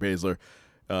Shayna Baszler.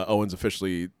 Owens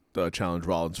officially challenged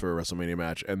Rollins for a WrestleMania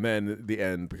match, and then the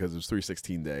end, because it was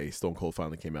 3/16 day, Stone Cold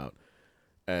finally came out,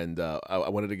 and I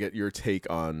wanted to get your take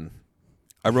on.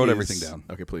 I wrote everything down.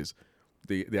 Okay, please.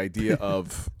 The idea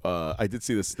of I did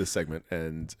see this segment,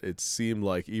 and it seemed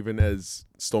like even as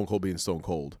Stone Cold being Stone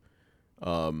Cold,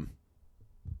 and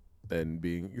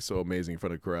being so amazing in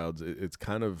front of crowds, it's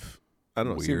kind of, I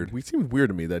don't know, weird. It seemed weird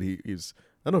to me that he's,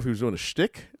 I don't know if he was doing a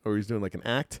shtick or he's doing like an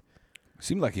act. It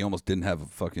seemed like he almost didn't have a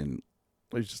fucking.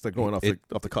 He's just like going off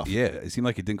the cuff. Yeah, it seemed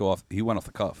like he didn't go off. He went off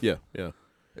the cuff. Yeah.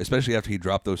 Especially after he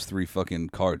dropped those 3 fucking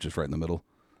cards just right in the middle.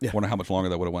 Yeah. Wonder how much longer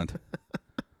that would have went.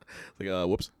 Like,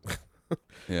 whoops.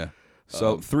 Yeah.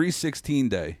 So 3/16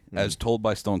 day, as told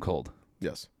by Stone Cold.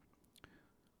 Yes.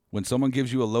 When someone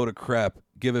gives you a load of crap,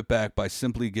 give it back by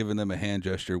simply giving them a hand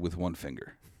gesture with one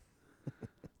finger.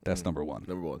 That's number one.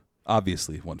 Number one.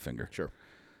 Obviously, one finger. Sure.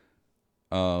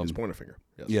 His pointer finger.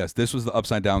 Yes. Yes, this was the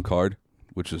upside down card,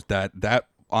 which was that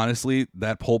honestly,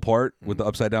 that whole part with the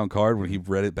upside down card when he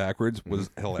read it backwards was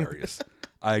hilarious.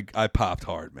 I popped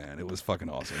hard, man. It was fucking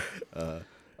awesome.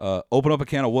 Open up a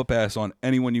can of whoop ass on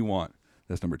anyone you want.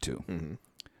 That's number 2.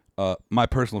 My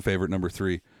personal favorite, number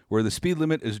 3, where the speed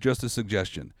limit is just a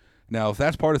suggestion. Now, if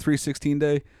that's part of 3/16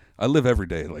 day, I live every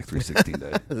day like 3/16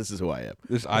 day. This is who I am.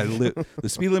 The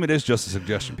speed limit is just a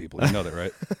suggestion, people. You know that,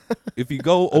 right? If you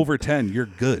go over 10, you're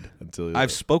good.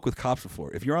 I've spoke with cops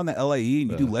before. If you're on the LAE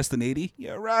and you do less than 80,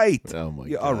 you're right. Oh my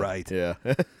you're God. all right. Yeah.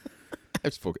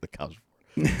 I've spoken to cops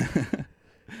before.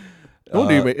 No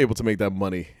wonder you're able to make that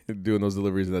money doing those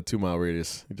deliveries in that 2-mile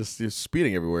radius. You're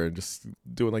speeding everywhere and just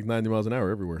doing like 90 miles an hour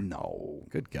everywhere. No.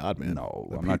 Good God, man. No,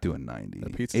 I'm not doing 90.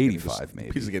 That pizza's 85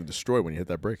 maybe. Pizza's getting destroyed when you hit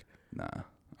that brake. Nah,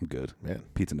 I'm good. Man.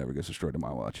 Pizza never gets destroyed in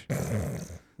my watch.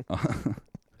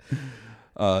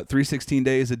 316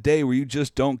 day is a day where you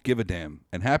just don't give a damn,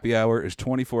 and happy hour is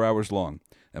 24 hours long.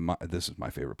 And this is my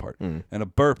favorite part. And a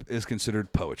burp is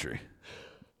considered poetry.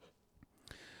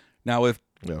 Now, if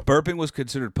burping was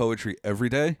considered poetry every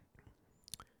day,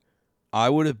 I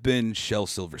would have been Shel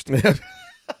Silverstein.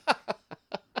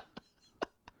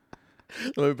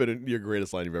 That would have been your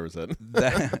greatest line you've ever said.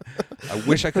 I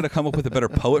wish I could have come up with a better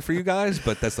poet for you guys,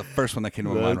 but that's the first one that came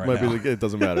to my mind right now. It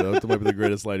doesn't matter. That might be the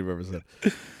greatest line you've ever said.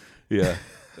 Yeah.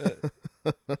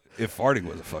 If farting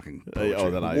was a fucking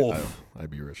poetry, then I'd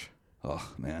be rich.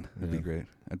 oh man, that'd be great.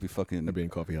 I'd be fucking I'd be in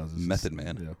coffee houses. Method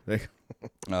Man.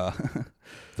 Yeah.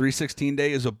 316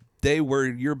 day is a day where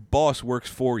your boss works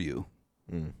for you.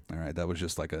 All right, that was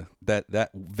just like that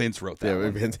Vince wrote that.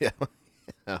 one.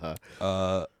 Yeah.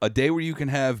 A day where you can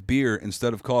have beer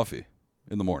instead of coffee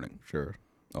in the morning. Sure.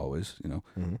 Always,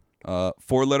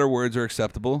 4-letter words are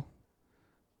acceptable,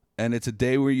 and it's a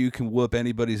day where you can whoop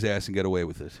anybody's ass and get away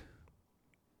with it.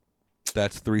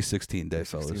 That's 316 day,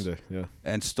 fellas. 16 day, yeah.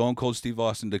 And Stone Cold Steve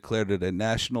Austin declared it a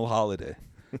national holiday,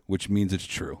 which means it's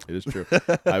true. It is true.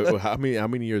 How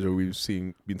many years have we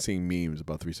been seeing memes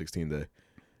about 316 day,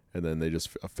 and then they just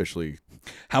officially?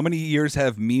 How many years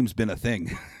have memes been a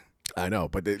thing? I know,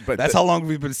 but that's how long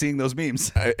we've been seeing those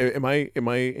memes. Am I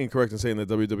incorrect in saying that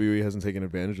WWE hasn't taken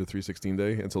advantage of 316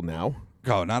 day until now?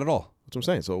 Oh, not at all. That's what I'm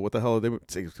saying. So what the hell are they?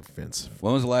 Vince.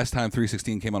 When was the last time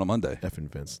 316 came on a Monday? Effing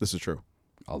Vince. This is true.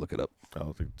 I'll look it up.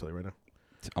 I'll tell you right now.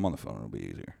 I'm on the phone. It'll be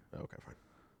easier. Okay, fine.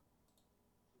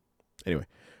 Anyway,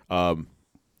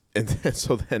 and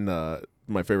then,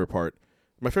 my favorite part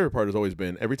has always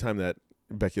been every time that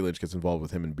Becky Lynch gets involved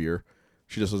with him in beer,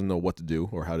 she just doesn't know what to do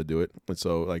or how to do it, and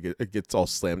so like it gets all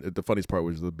slammed. The funniest part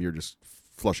was the beer just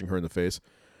flushing her in the face,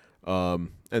 and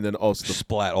then also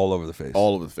splat all over the face.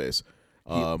 All over the face.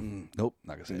 Nope,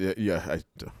 not gonna say it. Yeah.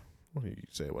 You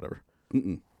say it, whatever.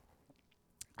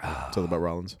 Tell about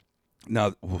Rollins.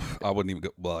 No, I wouldn't even go.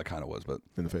 Well, I kind of was, but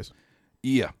in the face.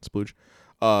 Yeah, splooge.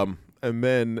 And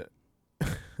then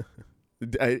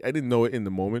I didn't know it in the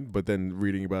moment, but then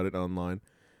reading about it online,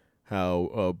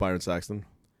 how Byron Saxton,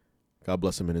 God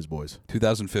bless him and his boys.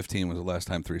 2015 was the last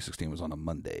time 316 was on a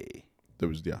Monday. There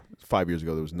was 5 years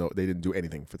ago. They didn't do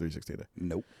anything for 316 day.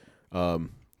 Nope.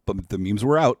 But the memes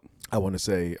were out. I want to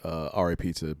say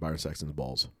R.I.P. to Byron Saxton's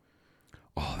balls.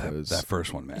 Oh, that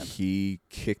first one, man. He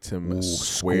kicked him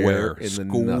square in the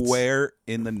nuts. Square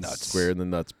in the nuts. Square in the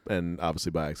nuts, and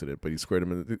obviously by accident, but he squared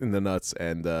him in the nuts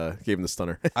and gave him the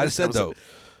stunner. I said, though,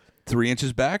 3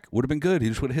 inches back would have been good. He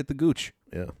just would have hit the gooch.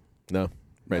 Yeah. No.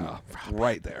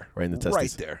 Right there. Right in the testes.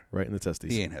 Right there. Right in the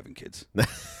testes. He ain't having kids.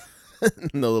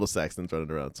 No little Saxton's running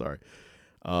around. Sorry.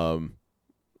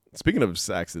 Speaking of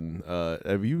Saxton,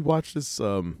 have you watched this?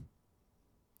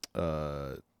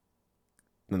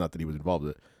 Not that he was involved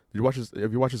with it.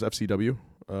 Have you watched this FCW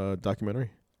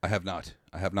documentary? I have not.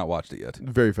 I have not watched it yet.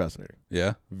 Very fascinating.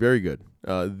 Yeah. Very good.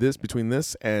 Between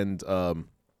this and the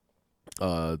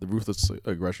Ruthless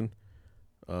Aggression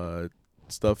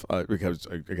stuff, because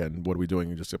again, what are we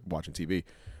doing? Just watching TV.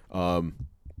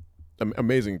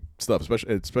 Amazing stuff.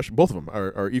 Especially both of them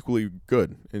are equally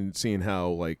good. And seeing how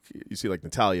like you see like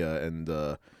Natalya and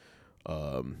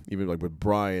even like with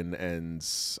Bryan and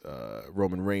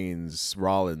Roman Reigns,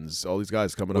 Rollins, all these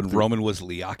guys coming up. When Roman was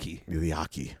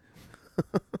Liaki.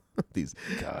 these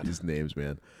names,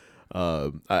 man.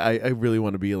 I really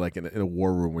want to be like in a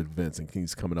war room with Vince, and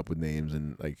he's coming up with names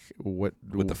and like what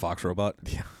with the Fox robot.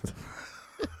 Yeah.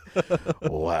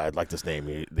 Oh, I'd like this name,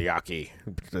 Liaki.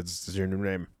 That's your new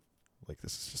name. Like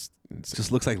this is just insane.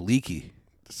 Just looks like Leaky.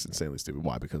 It's insanely stupid.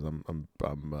 Why? Because I'm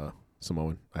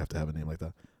Samoan. I have to have a name like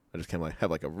that. I just can't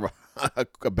have like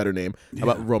a better name. How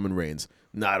about Roman Reigns?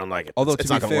 No, I don't like it. Although it's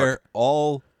to not be gonna fair, work.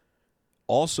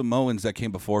 all Samoans that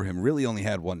came before him really only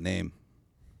had one name.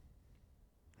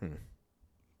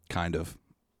 Kind of.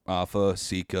 Alpha,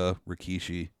 Sika,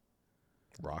 Rikishi,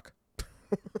 Rock.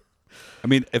 I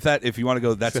mean, if you want to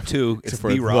go, that's two. It's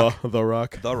for The Rock. The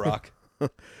Rock. The Rock.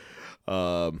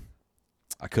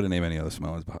 I couldn't name any other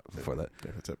Samoans before that.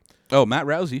 Yeah, that's it. Oh, Matt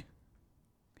Rousey.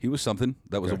 He was something.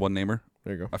 That was a one-namer.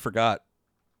 There you go. I forgot.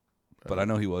 But I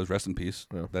know he was. Rest in peace.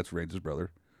 Yeah. That's Reigns'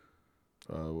 brother.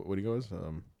 What do you go as?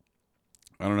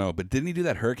 I don't know. But didn't he do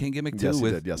that hurricane gimmick too? Yes, he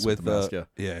with, did. Yes, with the mask, yeah.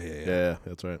 Yeah,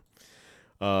 that's right.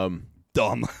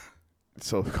 Dumb.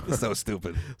 So so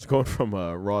stupid. It's going from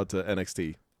Raw to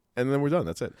NXT, and then we're done.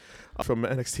 That's it. From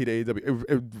NXT to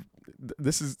AEW.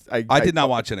 This is I did not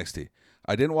watch NXT.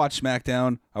 I didn't watch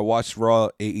SmackDown. I watched Raw,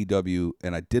 AEW,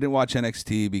 and I didn't watch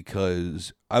NXT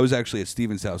because I was actually at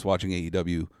Steven's house watching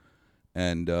AEW,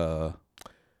 and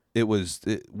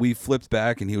we flipped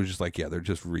back and he was just like, yeah, they're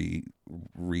just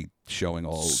re-showing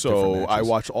all different So matches. I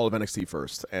watched all of NXT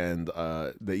first, and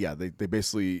they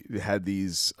basically had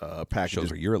these packages.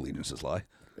 Shows where your allegiances lie.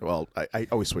 Well, I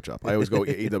always switch up. I always go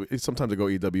AEW. Sometimes I go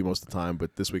AEW most of the time,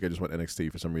 but this week I just went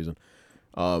NXT for some reason.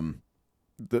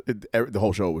 The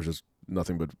whole show was just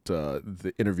nothing but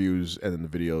the interviews and then the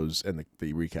videos and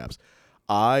the recaps.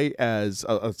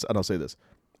 And I'll say this,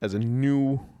 as a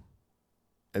new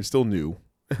and still new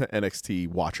NXT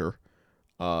watcher,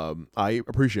 I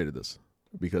appreciated this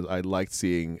because I liked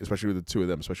seeing, especially with the two of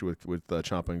them, especially with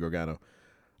Ciampa and Gargano.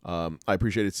 I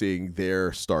appreciated seeing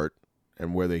their start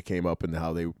and where they came up and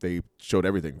how they showed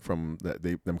everything from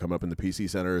them coming up in the PC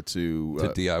Center to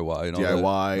DIY and all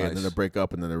DIY that. and then they break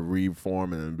up and then they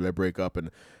reform and then they break up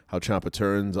and how Ciampa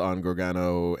turns on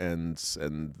Gargano and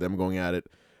them going at it.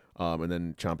 And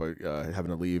then Ciampa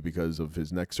having to leave because of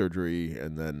his neck surgery,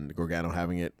 and then Gargano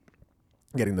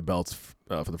getting the belts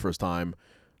for the first time.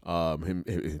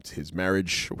 His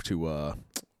marriage to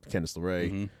Candice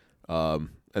LeRae,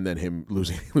 and then him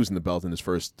losing the belt in his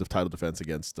first title defense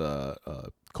against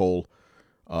Cole.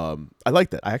 I liked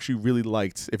that. I actually really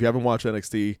liked. If you haven't watched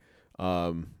NXT,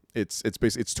 it's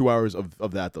basically 2 hours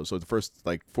of that though. So the first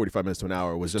 45 minutes to an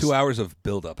hour was just 2 hours of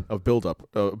build up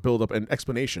and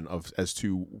explanation as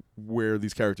to where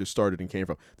these characters started and came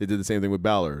from. They did the same thing with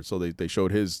Balor. So they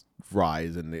showed his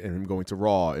rise and him going to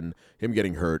Raw and him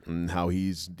getting hurt and how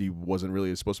he wasn't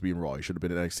really supposed to be in Raw. He should have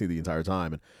been in NXT the entire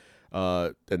time.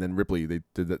 And then Ripley, they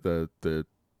did the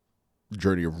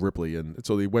journey of Ripley, and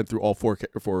so they went through all four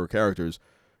characters.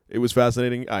 It was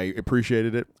fascinating. I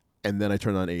appreciated it. And then I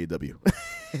turned on AEW.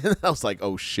 And I was like,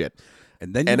 oh, shit.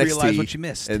 And then you NXT, realize what you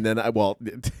missed. And then,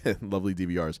 lovely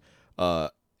DVRs.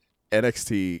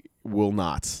 NXT will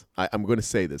not, I'm going to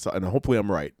say this, and hopefully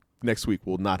I'm right, next week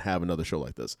will not have another show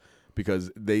like this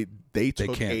because they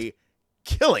took a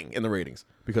killing in the ratings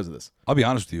because of this. I'll be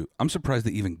honest with you. I'm surprised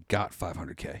they even got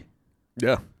 500K.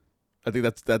 Yeah. I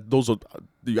think those are,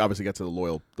 you obviously get to the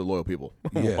loyal people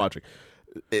watching.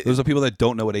 Those are people that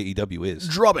don't know what AEW is.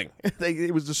 Drubbing.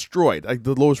 It was destroyed.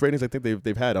 The lowest ratings I think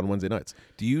they've had on Wednesday nights.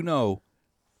 Do you know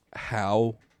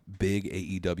how big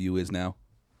AEW is now?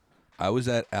 I was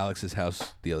at Alex's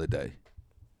house the other day.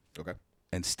 Okay.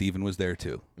 And Steven was there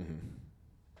too. Mm-hmm.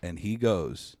 And he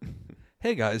goes,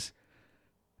 hey guys,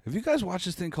 have you guys watched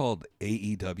this thing called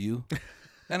AEW?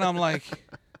 And I'm like,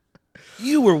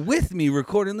 you were with me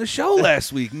recording the show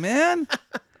last week, man.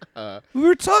 We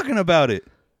were talking about it.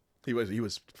 He was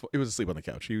asleep on the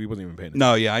couch. He wasn't even paying attention.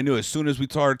 No, yeah, I knew. As soon as we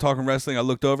started talking wrestling, I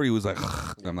looked over. He was like,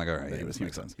 I'm like, all right. He was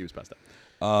passed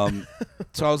out.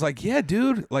 So I was like, yeah,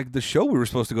 dude. Like the show we were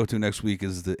supposed to go to next week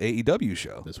is the AEW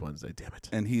show This Wednesday. Damn it.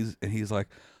 And he's like,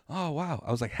 oh wow.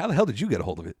 I was like, how the hell did you get a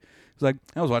hold of it? He's like,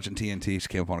 I was watching TNT. She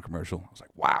came up on a commercial. I was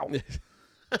like, wow.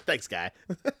 Thanks, guy.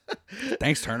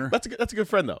 Thanks, Turner. That's a good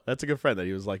friend though. That's a good friend that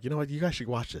he was like, you know what, you guys should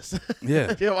watch this.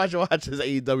 Yeah. You know, watch this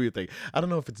AEW thing. I don't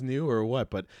know if it's new or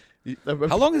what, but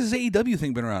how long has this AEW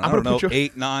thing been around? I don't know,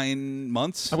 8-9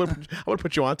 months. I want to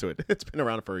put you onto it. It's been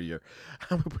around for a year.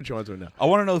 I'm gonna put you onto it now. I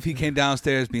want to know if he came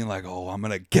downstairs being like, "Oh, I'm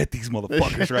gonna get these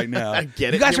motherfuckers right now." I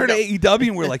get it. You guys Here heard of we AEW,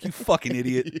 and we're like, "You fucking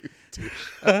idiot."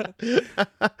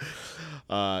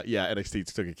 Yeah,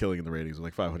 NXT took a killing in the ratings. It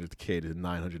was like 500K to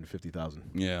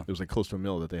 950,000. Yeah, it was like close to $1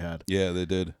 million that they had. Yeah, they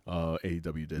did.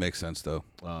 AEW did. Makes sense though.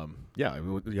 Yeah,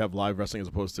 you have live wrestling as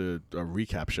opposed to a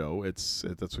recap show. That's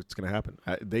what's going to happen.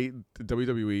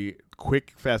 WWE,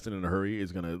 quick, fast, and in a hurry,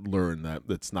 is going to learn that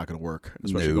that's not going to work,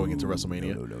 especially going into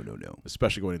WrestleMania. No.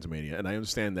 Especially going into Mania. And I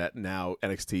understand that now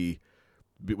NXT,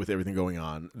 with everything going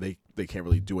on, they can't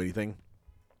really do anything,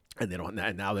 and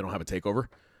now they don't have a takeover.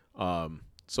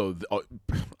 So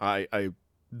I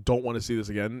don't want to see this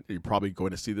again. You're probably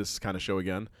going to see this kind of show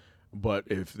again. But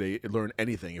if they learn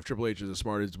anything, if Triple H is as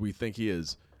smart as we think he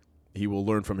is, he will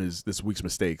learn from this week's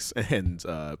mistakes and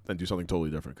do something totally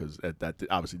different because that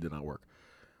obviously did not work.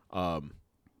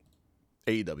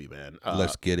 AEW, man.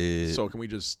 Let's get it. So can we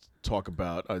just talk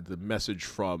about the message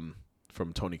from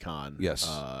Tony Khan? Yes.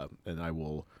 And I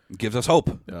will... Gives us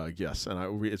hope. Yes,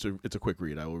 and it's a quick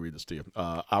read. I will read this to you.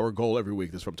 Our goal every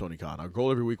week, this is from Tony Khan. Our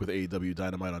goal every week with AEW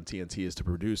Dynamite on TNT is to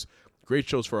produce great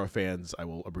shows for our fans. I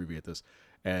will abbreviate this.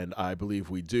 And I believe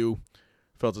we do.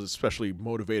 Felt especially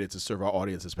motivated to serve our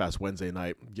audience this past Wednesday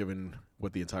night, given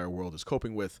what the entire world is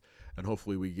coping with, and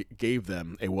hopefully we gave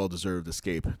them a well-deserved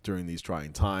escape during these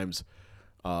trying times.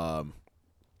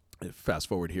 Fast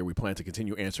forward here, we plan to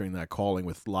continue answering that calling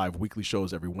with live weekly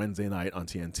shows every Wednesday night on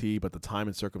TNT, but the time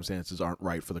and circumstances aren't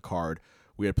right for the card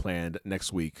we had planned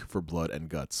next week for Blood and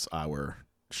Guts, our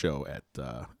show at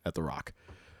The Rock.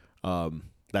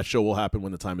 That show will happen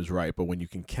when the time is right, but what you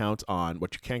can count on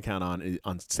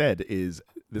instead is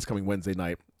this coming Wednesday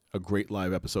night, a great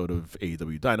live episode of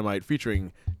AEW Dynamite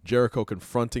featuring Jericho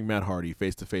confronting Matt Hardy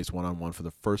face-to-face, one-on-one for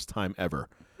the first time ever.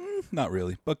 Not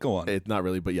really, but go on. Not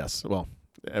really, but yes. Well,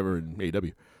 ever in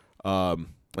AEW.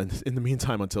 And in the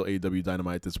meantime, until AEW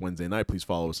Dynamite this Wednesday night, please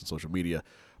follow us on social media.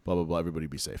 Blah, blah, blah. Everybody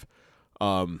be safe.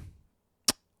 I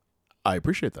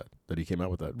appreciate that he came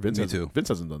out with that. Me too. Vince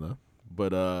hasn't done that.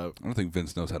 But I don't think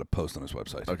Vince knows how to post on his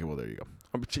website. Okay, well there you go.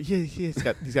 He's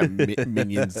got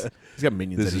minions. He's got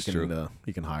minions This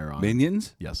he can hire on.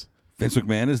 Minions? Yes. Vince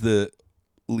McMahon is the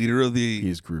leader of the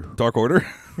He's Gru. Dark Order?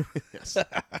 Yes.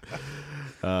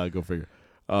 Go figure.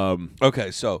 Okay,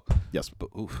 so Yes.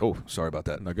 oh, sorry about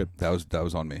that. Not good. That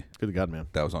was on me. Good to God, man.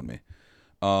 That was on me.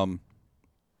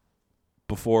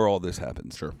 Before all this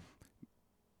happens, Sure.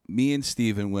 me and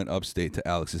Steven went upstate to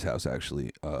Alex's house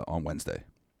actually on Wednesday.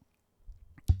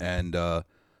 And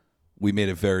we made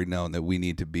it very known that we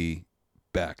need to be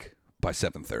back by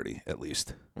 7:30 at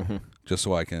least, just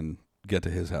so I can get to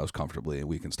his house comfortably and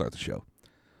we can start the show.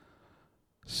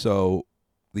 So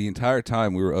the entire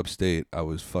time we were upstate, I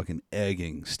was fucking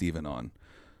egging Steven on.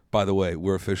 By the way,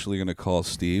 we're officially going to call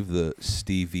Steve the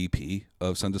Steve VP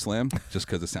of Sons of Slam just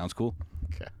because it sounds cool.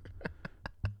 Okay.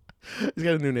 He's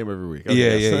got a new name every week.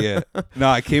 Okay, Yeah. No,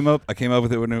 I came up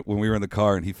with it when we were in the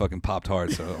car, and he fucking popped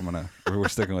hard. So we're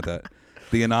sticking with that.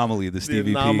 The anomaly, the Steve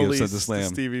VP of Sons of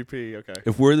Slam. Steve VP. Okay.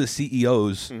 If we're the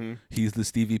CEOs, he's the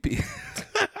Steve VP.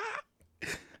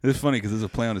 It's funny because there's a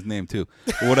play on his name too.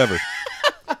 But whatever.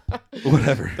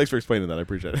 Thanks for explaining that. I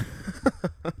appreciate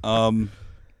it.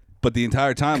 But the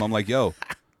entire time, I'm like, yo,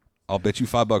 I'll bet you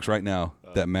 $5 right now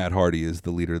that Matt Hardy is the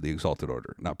leader of the Exalted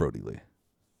Order, not Brody Lee.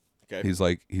 Okay. He's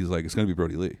like, it's gonna be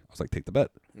Brody Lee. I was like, take the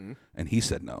bet, and he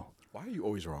said no. Why are you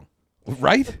always wrong?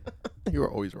 Right? You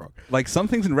are always wrong. Like some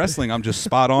things in wrestling, I'm just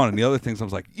spot on, and the other things, I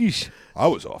was like, eesh, I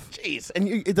was off. Jeez,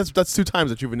 and that's 2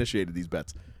 times that you've initiated these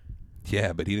bets.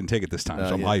 Yeah, but he didn't take it this time,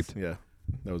 so I'm hyped. Yeah,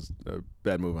 that was a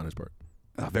bad move on his part.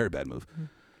 A very bad move.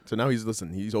 So now he's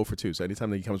 0 for 2. So anytime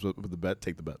that he comes with the bet,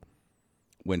 take the bet.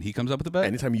 When he comes up with the bet,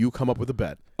 Anytime you come up with a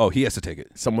bet, he has to take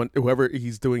it. whoever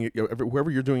he's doing it,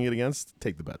 whoever you're doing it against,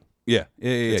 take the bet. Yeah.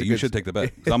 You should take the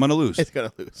bet because I'm gonna lose. It's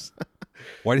gonna lose.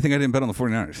 Why do you think I didn't bet on the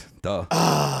 49ers? Duh.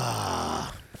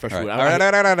 Fresh All food. right.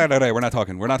 All right. We're not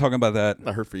talking about that.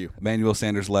 I heard for you. Emmanuel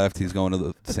Sanders left. He's going to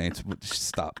the Saints.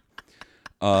 Stop.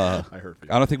 I heard for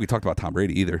you. I don't think we talked about Tom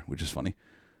Brady either, which is funny.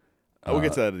 We'll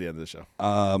get to that at the end of the show.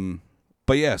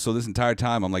 But yeah, so this entire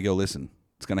time I'm like, yo, listen,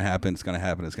 it's gonna happen. It's gonna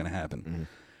happen. It's gonna happen.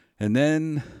 And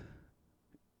then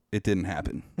it didn't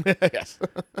happen. Yes.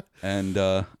 And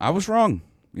I was wrong.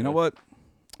 You know what?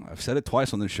 I've said it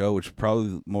twice on this show, which is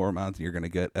probably more amount than you're going to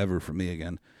get ever from me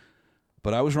again.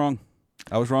 But I was wrong.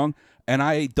 And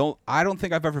I don't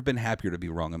think I've ever been happier to be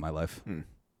wrong in my life.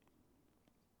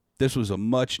 This was a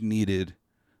much needed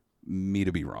me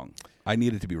to be wrong. I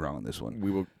needed to be wrong on this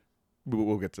one.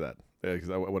 We'll get to that because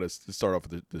I want to start off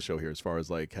with the show here as far as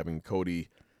like having Cody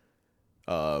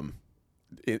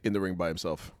in the ring by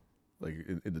himself, like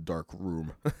in the dark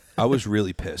room. I was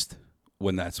really pissed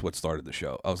when that's what started the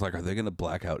show. I was like, are they going to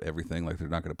black out everything? Like they're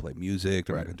not going to play music.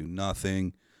 They're not going to do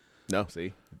nothing. No,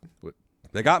 see?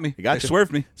 They got me. They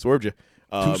swerved me. Swerved you.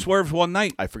 2 swerves one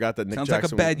night. I forgot that Nick Sounds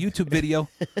Jackson like a bad YouTube video.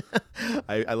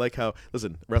 I like how,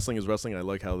 listen, wrestling is wrestling. I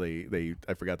like how I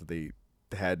forgot that they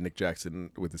had Nick Jackson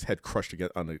with his head crushed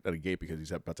on a gate because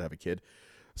he's about to have a kid.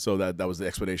 So that was the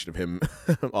explanation of him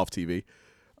off TV.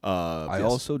 I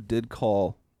also did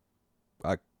call.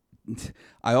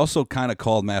 I also kind of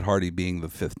called Matt Hardy being the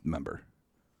 5th member.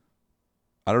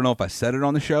 I don't know if I said it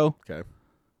on the show. Okay.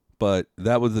 But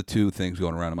that was the 2 things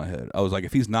going around in my head. I was like,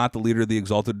 if he's not the leader of the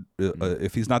Exalted,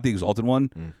 if he's not the Exalted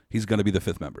one, he's going to be the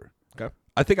 5th member. Okay.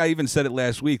 I think I even said it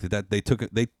last week that they took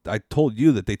it. I told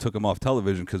you that they took him off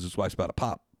television because his wife's about to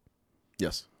pop.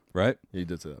 Yes. Right. Yeah, you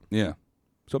did say that. Yeah.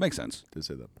 So it makes sense. Did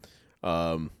say that.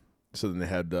 So then they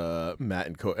had Matt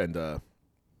and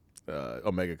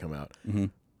Omega come out.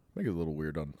 Omega's a little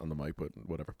weird on the mic, but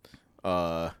whatever.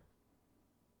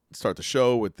 Start the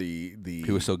show with the.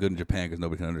 He was so good in Japan because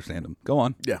nobody can understand him. Go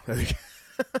on. Yeah. It's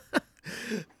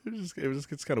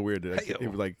kind of weird. It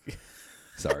was like.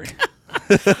 Sorry.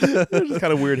 It was just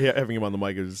kind of weird having him on the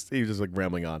mic. He was just like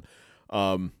rambling on.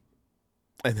 And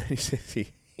then you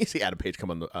see Adam Page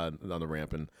come on the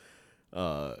ramp and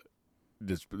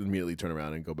just immediately turn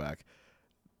around and go back.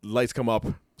 Lights come up,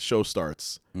 show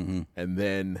starts, and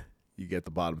then you get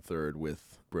the bottom third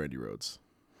with Brandy Rhodes.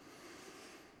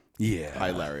 Yeah.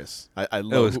 hilarious. I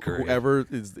love was great. whoever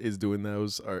is doing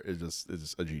those is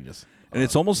just a genius. And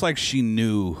it's almost like she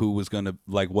knew who was gonna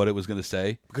what it was gonna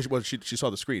say. Because she saw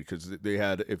the screen because they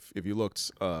had if you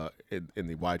looked in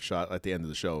the wide shot at the end of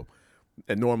the show,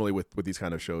 and normally with these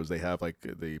kind of shows they have like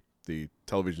the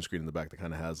television screen in the back that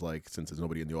kind of has like, since there's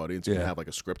nobody in the audience, you can have like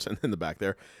a script in the back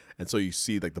there, and so you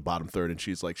see like the bottom third, and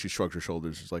she shrugs her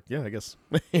shoulders, she's like, yeah, I guess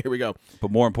here we go.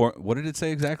 But more important, what did it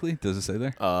say exactly? Does it say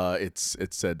there? It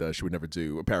said she would never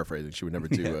do, paraphrasing, she would never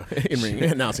do in-ring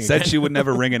announcing. Said again. she would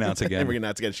never ring announce again. Ring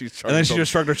announce again. And then she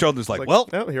just shrugged her shoulders like, well,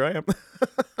 here I am.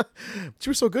 She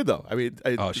was so good though. I mean,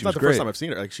 it's she not was the great. first time I've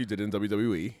seen her. Like she did in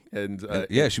WWE, and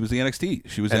yeah, she was the NXT.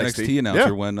 She was NXT. NXT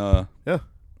announcer Yeah.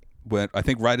 when I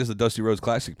think right as the Dusty Rhodes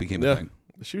Classic became a thing.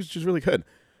 She's really good.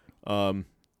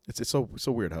 It's so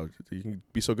weird how you can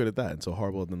be so good at that and so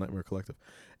horrible at the Nightmare Collective.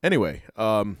 Anyway,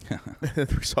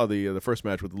 we saw the first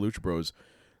match with the Lucha Bros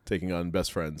taking on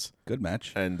Best Friends. Good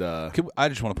match. And I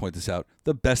just want to point this out.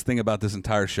 The best thing about this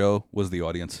entire show was the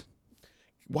audience.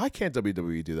 why can't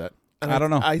WWE do that? And I don't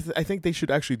know. I think they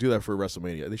should actually do that for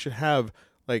WrestleMania. They should have,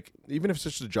 like, even if it's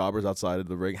just the jobbers outside of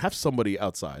the ring, have somebody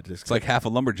outside. It's like half a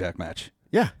lumberjack match.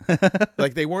 Yeah.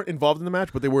 Like, they weren't involved in the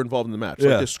match, but they were involved in the match. Yeah.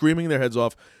 Like, they're screaming their heads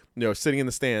off, sitting in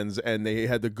the stands, and they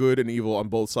had the good and evil on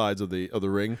both sides of the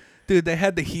ring. Dude, they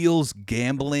had the heels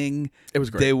gambling. It was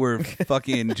great. They were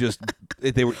fucking just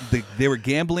they were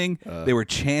gambling, they were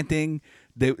chanting,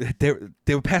 they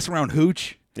were passing around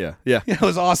hooch. Yeah. It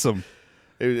was awesome.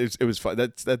 It was fun.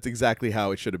 That's exactly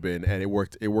how it should have been, and it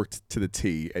worked. It worked to the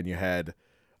T. And you had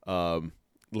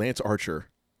Lance Archer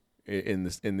in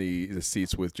the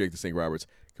seats with Jake the Snake Roberts.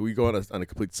 Can we go on a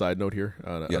complete side note here?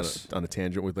 Yes. On a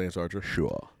tangent with Lance Archer.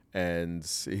 Sure. And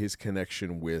his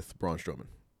connection with Braun Strowman.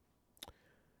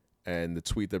 And the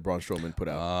tweet that Braun Strowman put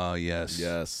out. Yes.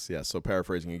 Yes. So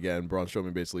paraphrasing again, Braun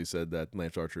Strowman basically said that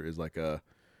Lance Archer is like a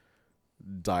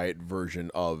diet version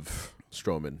of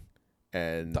Strowman.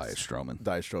 And Diet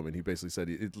Strowman. He basically said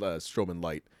Strowman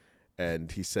light, and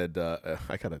he said,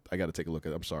 "I gotta take a look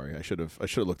at it. I'm sorry. I should have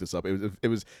looked this up. It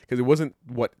was because it wasn't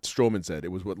what Strowman said.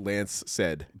 It was what Lance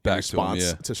said in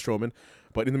response to Strowman.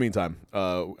 But in the meantime,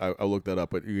 I looked that up.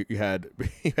 But you had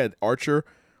Archer,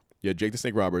 you had Jake the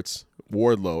Snake Roberts,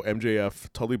 Wardlow, MJF,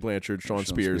 Tully Blanchard, Sean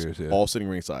Spears all sitting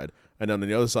ringside, and then on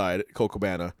the other side, Colt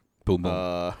Cabana,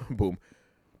 boom.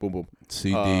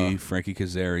 CD, Frankie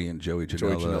Kazarian, Joey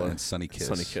Janela, and Sonny Kiss.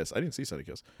 I didn't see Sonny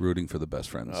Kiss. Rooting for the Best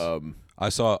Friends. I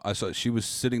saw. She was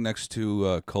sitting next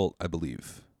to Colt, I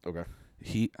believe. Okay.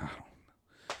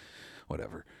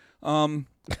 Whatever.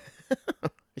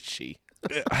 She.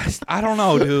 I don't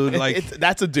know, dude. Like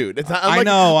that's a dude. It's not, I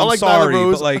know. I'm sorry,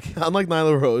 Rose, but like, unlike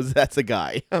Nyla Rose, that's a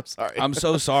guy. I'm sorry. I'm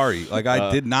so sorry. Like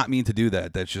I did not mean to do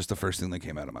that. That's just the first thing that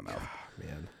came out of my mouth.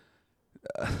 Man,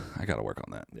 I got to work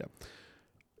on that. Yeah.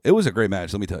 It was a great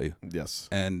match, let me tell you. Yes.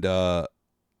 And I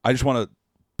just want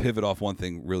to pivot off one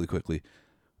thing really quickly.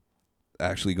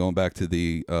 Actually, going back to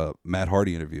the Matt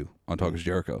Hardy interview on Talk is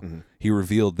Jericho, he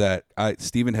revealed that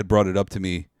Steven had brought it up to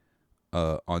me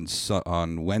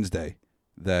on Wednesday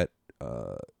that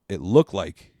it looked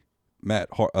like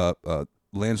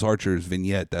Lance Archer's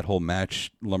vignette, that whole match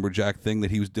lumberjack thing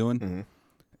that he was doing,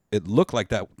 it looked like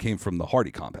that came from the Hardy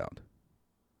compound.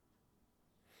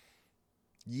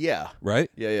 Yeah. Right?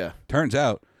 Yeah. Turns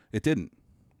out it didn't.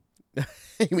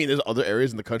 You mean there's other areas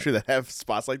in the country that have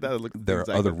spots like that? There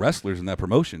are other wrestlers in that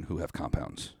promotion who have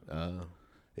compounds.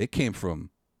 It came from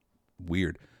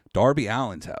weird Darby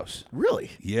Allin's house.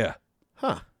 Really? Yeah.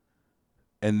 Huh.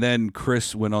 And then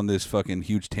Chris went on this fucking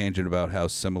huge tangent about how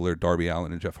similar Darby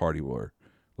Allin and Jeff Hardy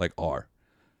are.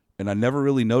 And I never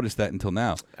really noticed that until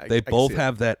now. They both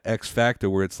have that X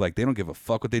factor where it's like they don't give a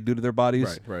fuck what they do to their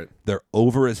bodies. Right. They're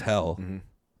over as hell,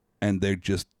 and they're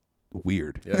just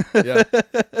weird. Yeah.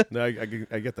 No, I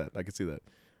get that. I can see that.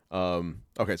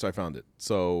 Okay, so I found it.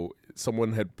 So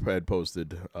someone had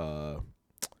posted,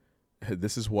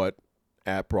 this is what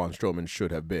at Braun Strowman should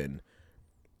have been.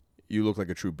 You look like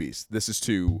a true beast. This is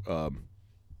to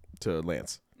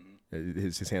Lance.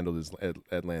 His handle is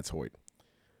at Lance Hoyt.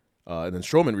 And then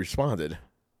Strowman responded,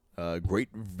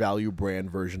 great value brand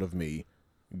version of me,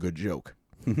 good joke.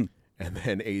 And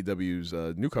then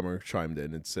AEW's newcomer chimed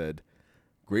in and said,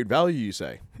 great value, you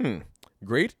say?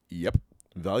 Great? Yep.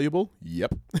 Valuable?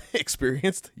 Yep.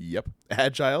 Experienced? Yep.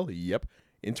 Agile? Yep.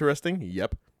 Interesting?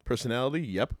 Yep. Personality?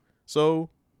 Yep. So,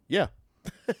 yeah.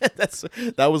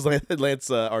 that was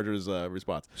Lance Archer's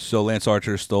response. So Lance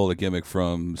Archer stole a gimmick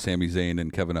from Sami Zayn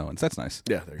and Kevin Owens. That's nice.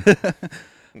 Yeah, there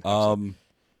you go.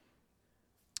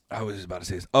 I was about to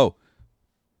say this. Oh,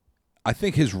 I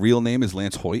think his real name is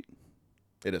Lance Hoyt.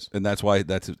 It is. And that's why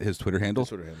that's his Twitter handle.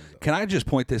 Twitter handle, yeah. Can I just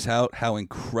point this out? How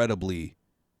incredibly,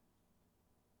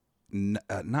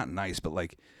 not nice, but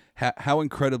like how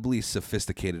incredibly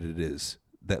sophisticated it is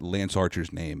that Lance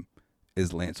Archer's name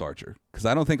is Lance Archer. Because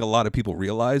I don't think a lot of people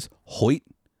realize Hoyt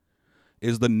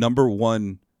is the number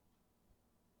one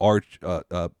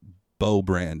bow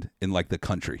brand in like the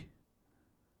country.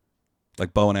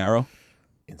 Like bow and arrow.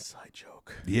 Inside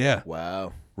joke. Yeah.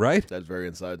 Wow. Right? That's very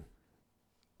inside.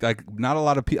 Like not a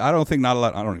lot of people. I don't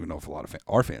even know if a lot of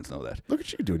our fans know that. Look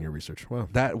at you doing your research. Wow.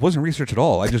 That wasn't research at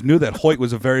all. I just knew that Hoyt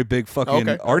was a very big fucking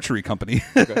Okay. archery company.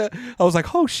 I was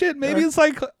like, oh shit, maybe it's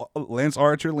like Lance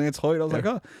Archer, Lance Hoyt. I was like,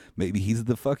 oh, maybe he's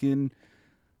the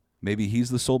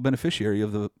sole beneficiary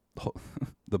of the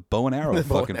bow and arrow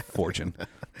fucking fortune.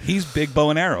 He's big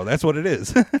bow and arrow. That's what it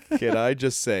is. Can I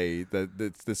just say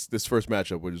that this first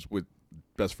matchup was with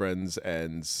Best Friends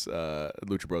and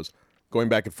Lucha Bros, going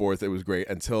back and forth, it was great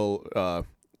until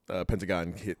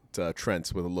Pentagon hit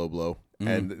Trent with a low blow.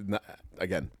 And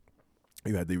again,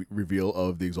 you had the reveal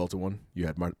of the Exalted One. You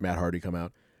had Matt Hardy come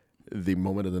out. The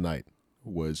moment of the night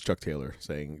was Chuck Taylor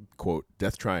saying, quote,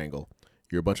 "Death Triangle,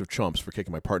 you're a bunch of chumps for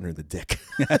kicking my partner in the dick."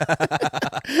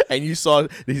 And you saw,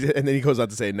 and then he goes on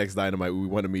to say, "Next Dynamite, we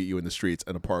want to meet you in the streets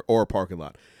and a parking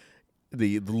lot."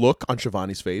 The look on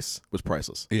Shivani's face was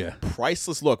priceless. Yeah.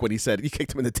 Priceless look when he said, "You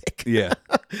kicked him in the dick." Yeah.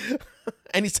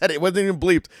 And he said it wasn't even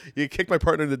bleeped. You kicked my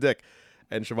partner in the dick.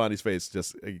 And Shivani's face,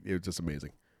 it was just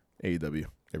amazing. AEW,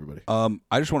 everybody.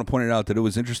 I just want to point it out that it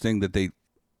was interesting that they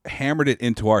hammered it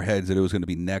into our heads that it was going to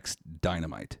be next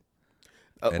Dynamite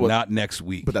and not next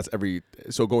week. But that's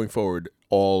so going forward,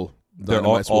 all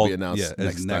Dynamites will be announced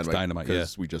next Dynamite.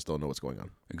 Because we just don't know what's going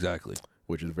on. Exactly.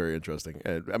 Which is very interesting.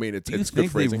 And I mean, it's Do you good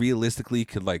think they phrasing. realistically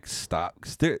could like stop?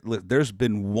 'Cause there's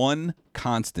been one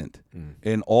constant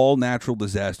in all natural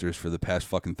disasters for the past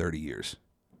fucking 30 years,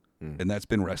 and that's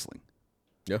been wrestling.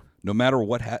 Yeah. No matter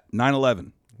what,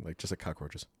 9/11. Like just like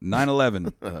cockroaches.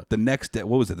 9/11. The next day,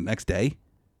 what was it? The next day?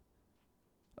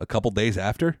 A couple days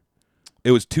after?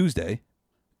 It was Tuesday,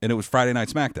 and it was Friday Night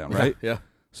SmackDown, right? Yeah.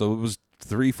 So it was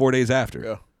 3-4 days after.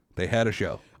 Yeah. They had a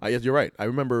show. Yes, you're right. I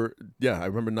remember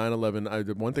 9/11.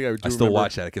 The one thing I still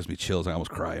watch that. It gives me chills. I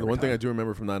almost cry. The one thing I do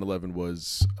remember from 9/11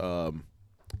 was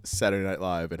Saturday Night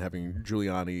Live and having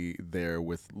Giuliani there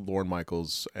with Lorne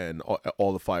Michaels and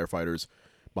all the firefighters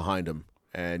behind him.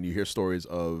 And you hear stories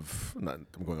of, I'm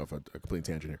going off a complete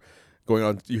tangent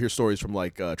here. You hear stories from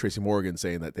like Tracy Morgan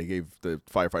saying that they gave the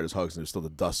firefighters hugs and there's still the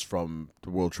dust from the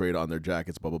World Trade on their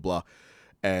jackets, blah, blah, blah.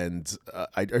 And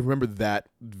I remember that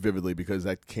vividly because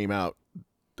that came out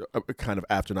kind of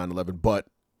after 9/11, but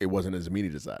it wasn't as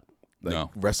immediate as that. Like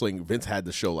No. Wrestling, Vince had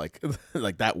the show like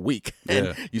that week,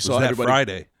 and you saw that everybody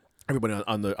Friday. Everybody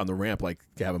on the ramp like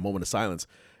have a moment of silence.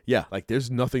 Yeah, like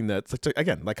there's nothing that's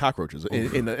again like cockroaches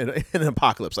in an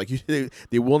apocalypse. Like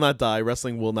they will not die.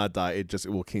 Wrestling will not die. It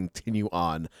will continue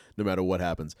on no matter what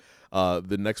happens.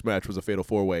 The next match was a fatal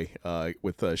 4-way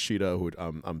with Shida, who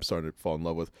I'm starting to fall in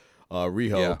love with.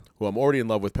 Riho, who I'm already in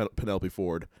love with, Penelope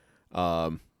Ford,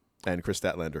 and Chris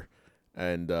Statlander.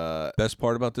 And Best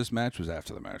part about this match was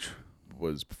after the match.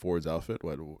 Was Ford's outfit?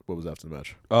 What was after the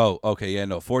match? Oh, okay, yeah,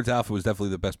 no. Ford's outfit was definitely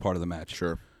the best part of the match.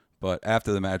 Sure. But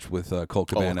after the match with Colt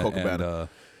Cabana, Colt Cabana. and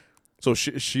So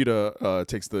Shida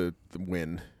takes the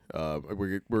win.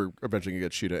 We're eventually gonna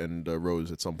get Shida and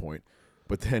Rose at some point,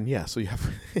 but then so you have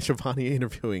Shivani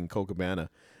interviewing Colt Cabana,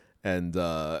 and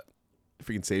freaking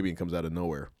Sabian comes out of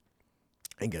nowhere,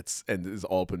 and is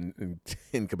all up in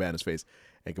Cabana's face,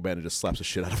 and Cabana just slaps the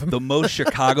shit out of him. the most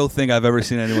Chicago thing I've ever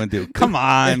seen anyone do. Come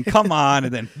on,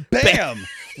 and then bam!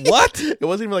 What? It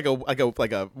wasn't even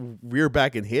like a rear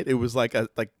back and hit. It was like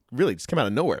really just came out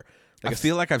of nowhere. I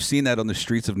feel like I've seen that on the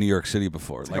streets of New York City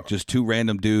before. Like just two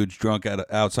random dudes drunk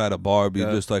outside a bar being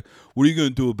just like, "What are you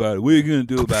gonna do about it? What are you gonna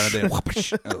do about it?"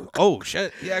 Then, oh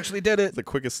shit, he actually did it. It's the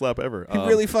quickest slap ever. He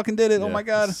really fucking did it. Oh my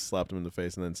god! Slapped him in the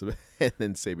face, and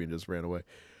then Sabian just ran away.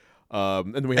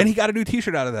 And he got a new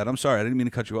T-shirt out of that. I'm sorry, I didn't mean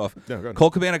to cut you off. No, go ahead.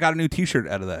 Colt Cabana got a new T-shirt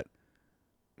out of that.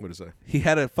 What did it say? He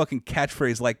had a fucking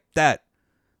catchphrase like that.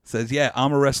 Says, "Yeah,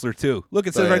 I'm a wrestler too." Look,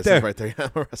 it says right there. Right there.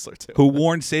 I'm a wrestler too. Who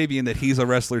warned Sabian that he's a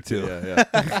wrestler too?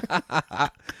 Yeah.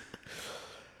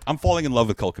 I'm falling in love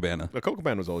with Colt Cabana. Colt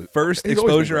Cabana was always First he's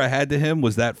always been exposure great. I had to him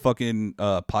was that fucking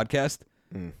podcast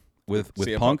with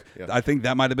CM Punk. Punk, yeah. I think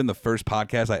that might have been the first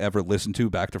podcast I ever listened to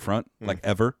back to front, like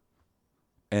ever.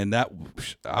 And that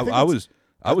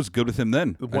I was good with him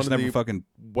then. I just never fucking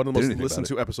one of did the most anything listened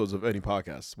about to episodes of any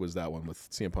podcast was that one with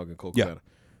CM Punk and Colt Yeah. Cabana.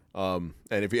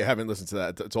 And if you haven't listened to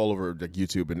that, it's all over like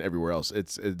YouTube and everywhere else.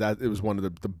 It was one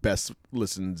of the best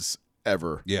listens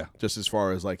ever. Yeah. Just as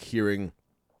far as like hearing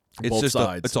It's both just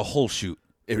sides. it's a whole shoot.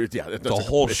 It's a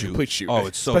whole it's shoot. complete shoot. Oh,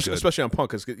 it's so good. Especially on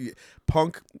Punk, because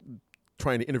Punk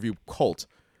trying to interview Colt,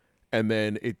 and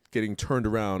then it getting turned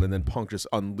around, and then Punk just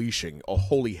unleashing a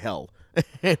holy hell,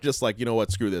 and just like, you know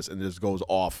what, screw this, and just goes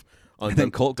off. And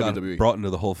then Colt got WWE. brought into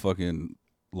the whole fucking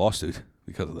lawsuit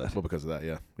because of that. Well, because of that,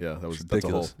 yeah, that's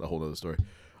ridiculous. a whole other story.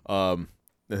 And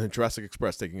then Jurassic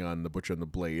Express taking on the Butcher and the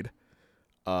Blade.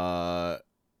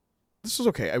 This was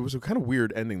okay. It was a kind of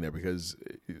weird ending there because,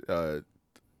 well,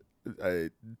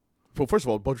 first of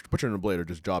all, Butcher and the Blade are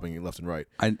just jobbing left and right.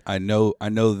 I know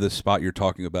the spot you're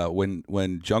talking about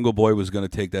when Jungle Boy was going to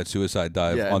take that suicide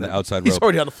dive on the outside rope. He's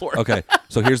already on the floor. Okay,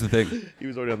 so here's the thing. He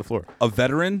was already on the floor. A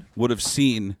veteran would have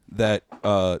seen that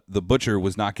the Butcher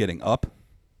was not getting up,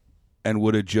 and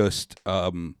would have just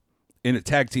in a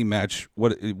tag team match.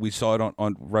 What we saw it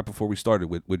on right before we started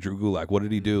with Drew Gulak. What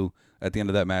did he do at the end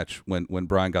of that match when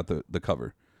Brian got the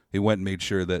cover? He went and made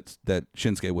sure that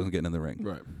Shinsuke wasn't getting in the ring.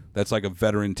 Right. That's like a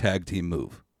veteran tag team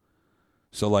move.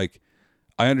 So like,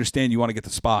 I understand you want to get the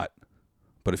spot,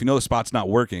 but if you know the spot's not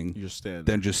working, You just stand.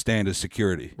 then just stand as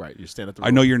security. Right. You stand at the.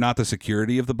 I know you're not the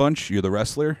security of the bunch. You're the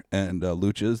wrestler, and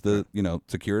Lucha's the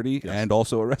security Yes. and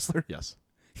also a wrestler. Yes.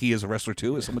 He is a wrestler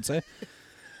too, as some would say.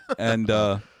 And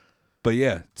but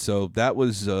yeah, so that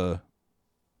was I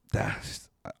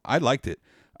liked it.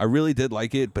 I really did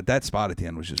like it, but that spot at the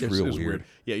end was just It real was weird.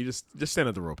 Yeah, you just stand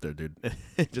at the rope there, dude.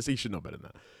 Just you should know better than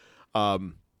that.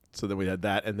 So then we had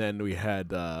that, and then we had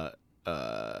Dark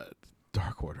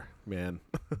Order, man.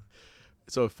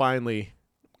 So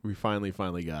we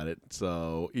finally got it.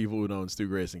 So Evil Uno and Stu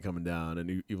Grayson coming down,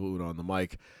 and Evil Uno on the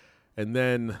mic, and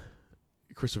then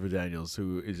Christopher Daniels,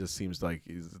 who it just seems like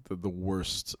is the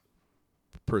worst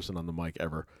person on the mic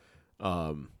ever.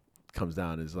 Comes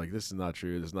down and is like, this is not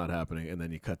true, this is not happening, and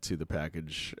then you cut to the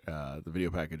package, the video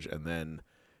package, and then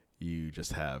you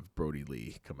just have Brody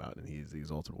Lee come out, and he's the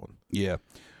Exalted One. Yeah.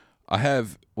 I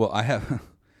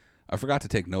forgot to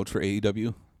take notes for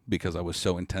AEW because I was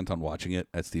so intent on watching it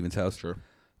at Steven's house. Sure.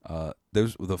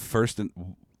 There's the first and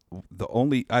the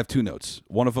only, I have two notes.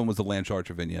 One of them was the Lance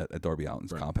Archer vignette at Darby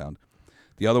Allin's compound.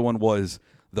 The other one was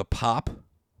the pop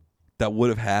that would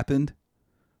have happened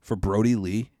for Brody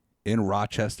Lee in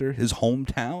Rochester, his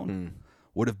hometown,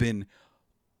 would have been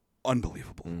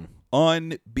unbelievable.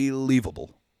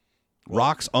 Unbelievable.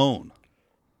 Rock's own.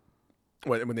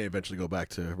 When they eventually go back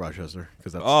to Rochester,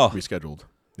 because that's rescheduled.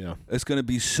 Yeah. It's going to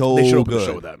be so They should open good. the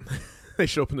show with that. They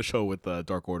should open the show with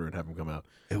Dark Order and have him come out.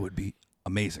 It would be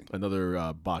amazing.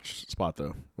 Another botched spot,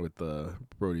 though, with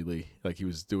Brody Lee. Like, he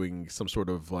was doing some sort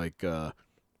of, like,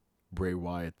 Bray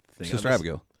Wyatt thing. Sister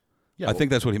Abigail. Yeah, I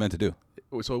think that's what he meant to do.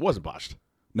 So it wasn't botched.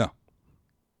 No.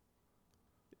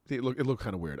 It looked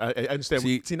kind of weird. I understand.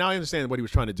 See, Now I understand what he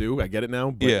was trying to do. I get it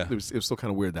now. But Yeah. it was still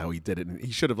kind of weird how he did it. And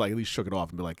he should have like at least shook it off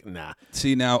and be like, nah.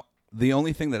 See, now, the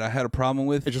only thing that I had a problem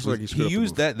with It just was looked like he screwed up the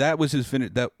used move. that was his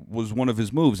finish. That was one of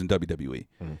his moves in WWE.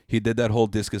 He did that whole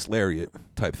discus lariat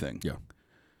type thing. Yeah.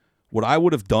 What I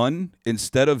would have done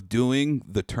instead of doing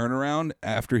the turnaround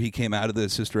after he came out of the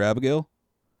Sister Abigail,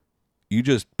 you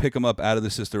just pick him up out of the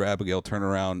Sister Abigail, turn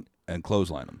around, and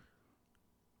clothesline him.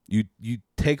 You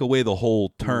take away the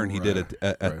whole turn he did at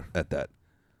that.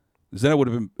 'Cause then it would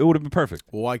have been perfect.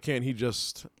 Well, why can't he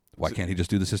just? Why can't he just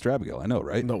do the Sister Abigail? I know,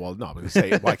 right? No, well, no. But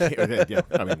say why can't? Yeah,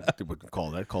 I mean, we would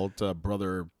call that called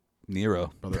brother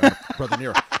Nero. brother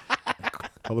Nero,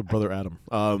 brother Adam.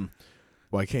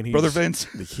 Why can't he? Brother just-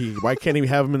 Vince. Why can't he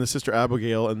have him in the Sister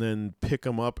Abigail and then pick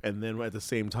him up and then at the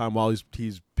same time while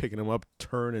he's picking him up,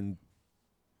 turn and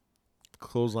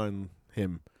clothesline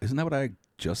him? Isn't that what I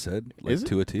just said? Like Is it?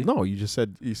 to a T? No, you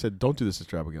said don't do the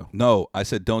Sister Abigail. No, I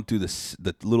said don't do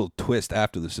the little twist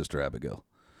after the Sister Abigail.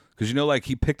 Because, like,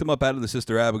 he picked him up out of the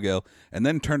Sister Abigail and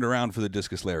then turned around for the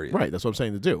discus lariat. Right, that's what I'm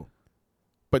saying to do.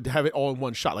 But to have it all in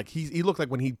one shot. Like he looked like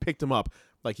when he picked him up,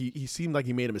 like he seemed like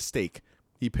he made a mistake.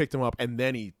 He picked him up and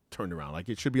then he turned around. Like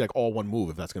it should be like all one move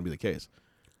if that's going to be the case.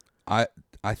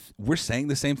 We're saying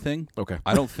the same thing. Okay.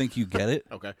 I don't think you get it.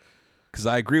 Okay. Because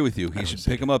I agree with you. He should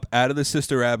pick him up out of the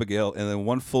Sister Abigail and then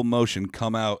one full motion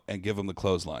come out and give him the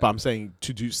clothesline. But I'm saying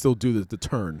to still do the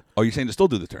turn. Oh, you're saying to still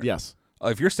do the turn? Yes.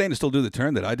 If you're saying to still do the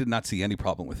turn, then I did not see any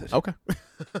problem with it. Okay.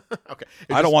 Okay.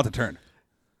 I don't want the turn.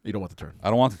 You don't want the turn. I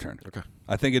don't want the turn. Okay.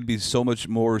 I think it'd be so much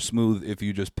more smooth if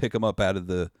you just pick him up out of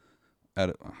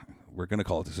we're going to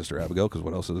call it the Sister Abigail because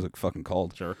what else is it fucking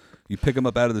called? Sure. You pick him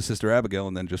up out of the Sister Abigail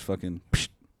and then just fucking... I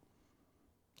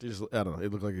don't know.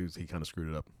 It looked like he kind of screwed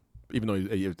it up. Even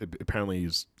though apparently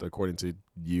he's, according to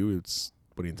you, it's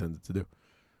what he intended to do.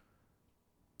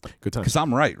 Good time. Because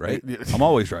I'm right? I'm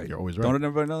always right. You're always right. Don't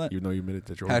everybody know that? You know you admitted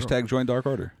that you're always Hashtag join Dark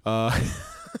Order. wrong.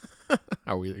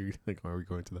 Are we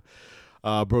going to that?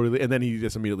 Brody Lee, and then he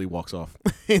just immediately walks off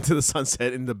into the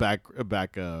sunset in the back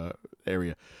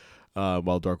area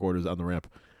while Dark Order's on the ramp.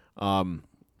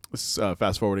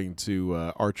 Fast forwarding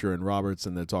to Archer and Roberts,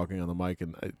 and they're talking on the mic,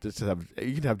 and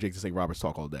you can have Jake the Snake Roberts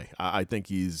talk all day. I think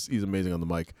he's amazing on the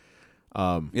mic.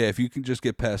 Yeah, if you can just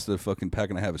get past the fucking pack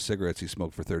and a half of cigarettes he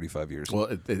smoked for 35 years. Well,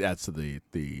 it adds to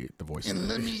the voice. And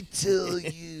let me tell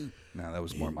you. No, that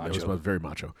was more macho. That was very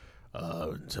macho.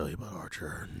 Tell you about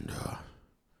Archer. And,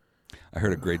 I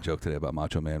heard a great joke today about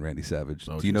Macho Man Randy Savage.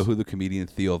 Oh, Do you know who the comedian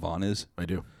Theo Von is? I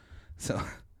do. So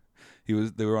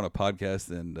they were on a podcast,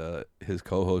 and his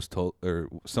co-host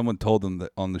someone told him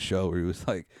that on the show where he was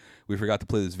like, we forgot to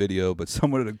play this video, but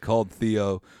someone had called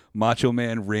Theo Macho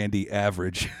Man Randy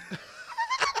Average.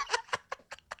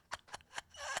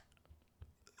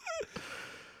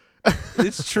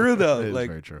 It's true though. It is like,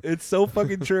 very true. It's so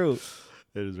fucking true.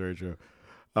 It is very true.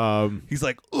 He's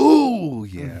like, ooh,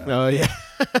 yeah. Oh yeah.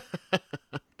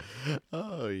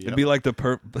 Oh yeah. It'd be like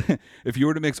if you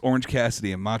were to mix Orange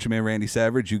Cassidy and Macho Man Randy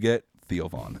Savage, you get Theo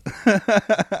Von.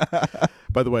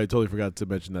 By the way, I totally forgot to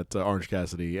mention that Orange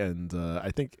Cassidy and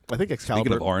I think Excalibur.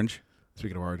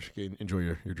 Speaking of orange, enjoy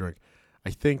your drink.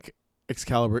 I think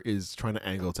Excalibur is trying to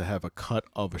angle to have a cut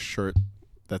of a shirt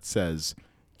that says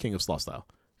King of Slaw Style,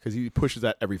 because he pushes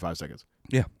that every 5 seconds.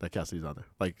 Yeah, that Cassidy's on there.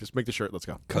 Like, just make the shirt. Let's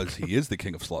go. Because he is the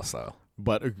King of Slaw Style.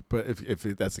 But if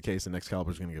that's the case, then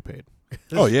Excalibur's going to get paid.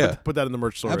 Oh yeah, put that in the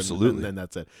merch store. Absolutely, and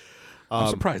that's it. I'm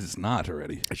surprised it's not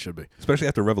already. It should be, especially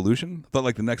after Revolution. I thought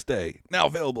like the next day. Now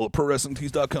available at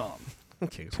ProWrestlingTees.com.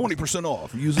 Okay, 20%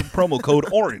 off using promo code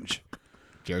Orange.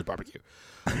 Jared's Barbecue.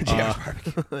 Jared's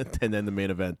Barbecue. And then the main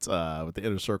event with the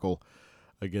Inner Circle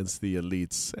against the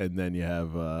Elites, and then you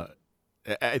have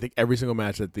I think every single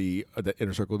match that the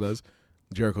Inner Circle does,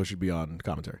 Jericho should be on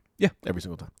commentary. Yeah, every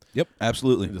single time. Yep,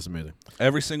 absolutely. It's just amazing.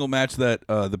 Every single match that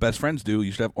the Best Friends do,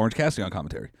 you should have Orange Cassidy on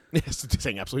commentary. Yes,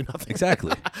 saying absolutely nothing.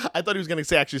 Exactly. I thought he was going to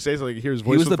say something. Hear his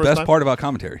voice. He was for the first best time. part about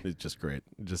commentary. It's just great.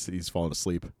 He's falling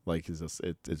asleep. Like it's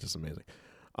just amazing.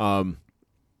 So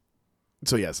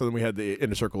then we had the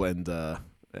Inner Circle and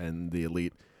the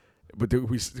Elite, but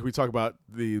we talk about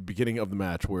the beginning of the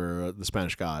match where the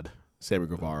Spanish God Sammy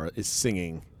Guevara is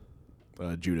singing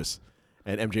Judas,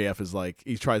 and MJF is like,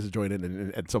 he tries to join in,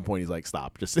 and at some point he's like,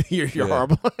 stop, just you're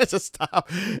horrible. Just stop.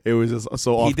 It was just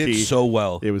so off key. He did so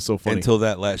well. It was so funny until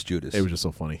that last Judas. It was just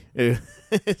so funny.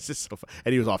 It's just so funny.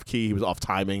 And he was off key. He was off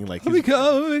timing. Like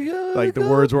the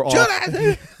words were off.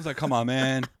 I was like, come on,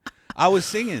 man. I was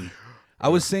singing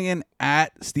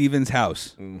at Steven's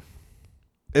house.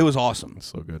 It was awesome.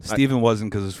 So good. Steven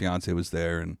wasn't because his fiance was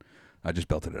there, and I just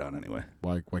belted it out anyway.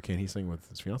 Why can't he sing with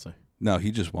his fiance? No, he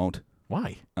just won't.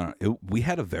 Why? I don't know. We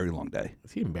had a very long day.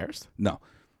 Is he embarrassed? No.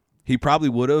 He probably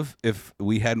would have if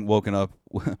we hadn't woken up.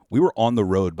 We were on the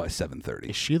road by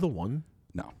 7:30. Is she the one?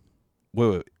 No.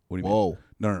 Wait. What do you Whoa. mean?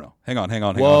 No. Hang on.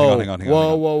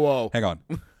 Whoa. Hang on.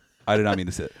 I did not mean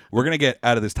to sit. We're going to get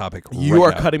out of this topic You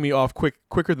right are now. cutting me off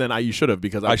quicker than you should have,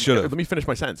 because I should have. Let me finish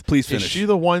my sentence. Please finish. Is she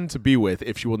the one to be with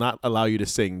if she will not allow you to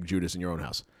sing Judas in your own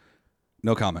house?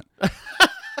 No comment.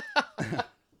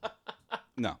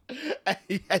 No.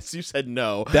 Yes, you said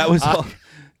no. That was all.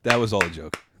 That was all a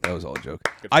joke.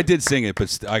 I did sing it,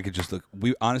 but I could just look.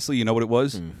 We honestly, you know what it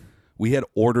was? We had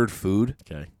ordered food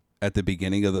at the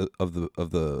beginning of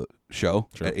the show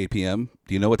at 8 p.m.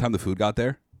 Do you know what time the food got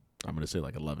there? I'm going to say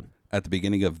like 11. At the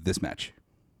beginning of this match.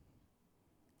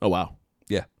 Oh, wow.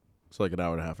 Yeah. So like an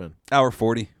hour and a half in. Hour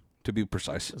 40, to be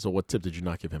precise. So what tip did you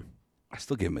not give him? I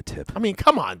still gave him a tip. I mean,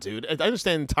 come on, dude. I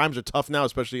understand times are tough now,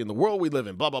 especially in the world we live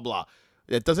in, blah, blah, blah.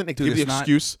 It doesn't give you an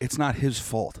excuse. It's not his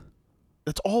fault.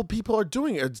 That's all people are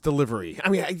doing. It's delivery. I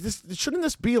mean, shouldn't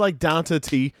this be like down to the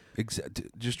T?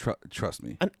 Just trust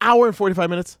me. An hour and 45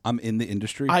 minutes? I'm in the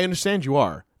industry. I understand you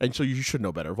are. And so you should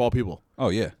know better, of all people. Oh,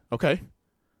 yeah. Okay.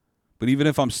 But even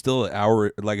if I'm still an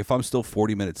hour, like if I'm still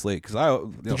 40 minutes late, because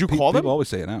Did you call them? People always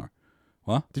say an hour.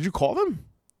 What? Did you call them?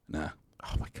 Nah.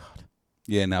 Oh, my God.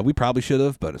 Yeah, nah, we probably should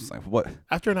have, but it's like, what?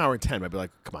 After an hour and 10, I'd be like,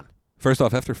 come on. First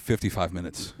off, after 55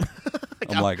 minutes,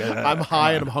 I'm like, I'm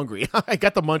high and I'm hungry. I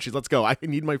got the munchies. Let's go. I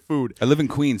need my food. I live in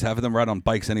Queens. Half of them ride on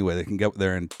bikes anyway. They can get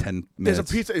there in 10 minutes. There's a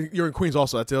pizza. You're in Queens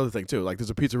also. That's the other thing, too. Like, there's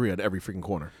a pizzeria at every freaking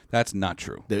corner. That's not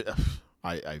true.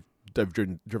 I've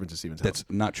driven to Stevens. That's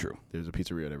not true. There's a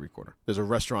pizzeria at every corner. There's a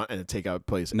restaurant and a takeout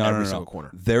place at No, every single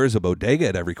corner. There is a bodega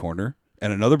at every corner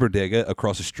and another bodega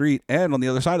across the street and on the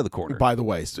other side of the corner. By the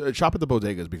way, shop at the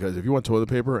bodegas, because if you want toilet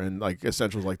paper and like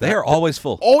essentials like that, they are always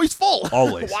full. Always full.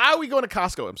 Always. Why are we going to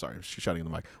Costco? I'm sorry, I'm shouting in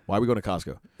the mic. Why are we going to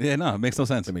Costco? Yeah, no, it makes no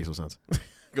sense. It makes no sense.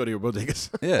 Go to your bodegas.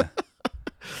 Yeah.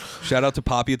 Shout out to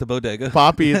Poppy at the bodega.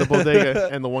 Poppy at the bodega,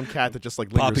 and the one cat that just like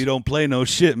lingers. Poppy don't play no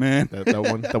shit, man.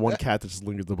 that one cat that just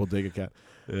lingers. The bodega cat.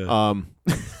 Yeah.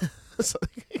 So-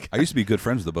 I used to be good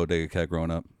friends with the bodega cat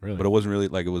growing up. Really? But it wasn't really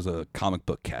like it was a comic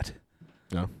book cat.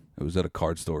 no. It was at a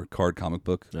card comic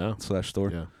book Yeah. /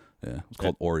 store. Yeah. Yeah. It was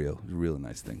called Oreo. It was a really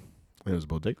nice thing. It was a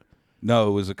bodega. No,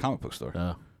 it was a comic book store.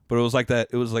 Oh. But it was like that.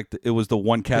 It was like it was the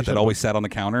one cat that always sat on the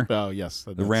counter. Oh yes.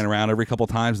 That ran around every couple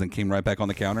times, then came right back on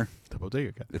the counter. The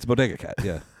bodega cat. It's a bodega cat.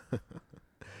 Yeah.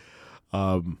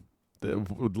 The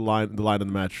line in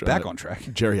the match. Back on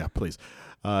track. Jerry, yeah, please.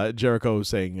 Jericho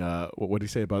saying, what did he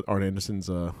say about Arn Anderson's?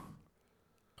 Totally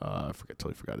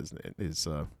forgot his name. He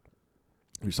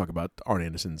was talking about Arn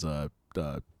Anderson's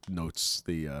notes,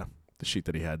 the sheet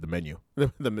that he had, the menu,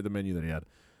 the menu that he had.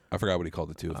 I forgot what he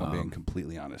called it too. If I'm being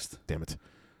completely honest, Damn it!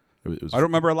 It was, I don't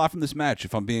remember a lot from this match.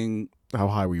 If I'm being How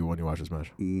high were you when you watched this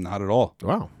match? not at all.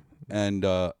 Wow. And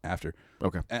after,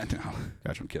 Okay. and, no,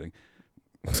 Gotcha. I'm kidding.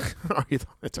 It's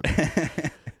okay.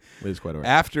 It is quite alright.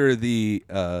 After the,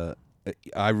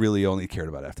 I really only cared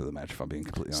about after the match. If I'm being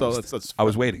completely So honest, let's I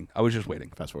was waiting. I was just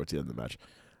waiting. fast forward to the end of the match.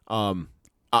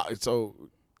 So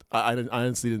I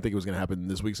honestly didn't think it was going to happen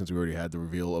this week since we already had the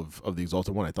reveal of the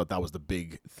Exalted One. I thought that was the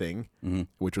big thing,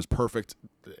 which was perfect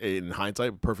in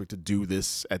hindsight, perfect to do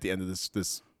this at the end of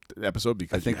this episode.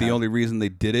 Because I think the only reason they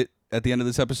did it at the end of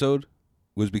this episode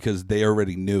was because they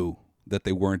already knew that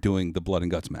they weren't doing the blood and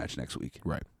guts match next week.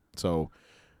 right. So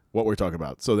what we're talking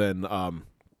about. So then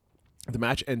the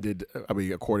match ended. I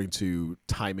mean, according to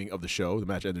timing of the show, the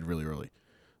match ended really early.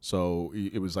 So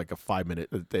it was like a 5-minute.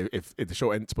 If the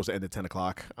show is supposed to end at 10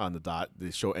 o'clock on the dot,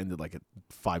 the show ended like at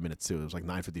 5 minutes too. It was like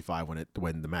 9:55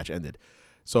 when the match ended.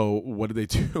 So what did they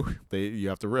do? You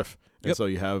have to riff, and so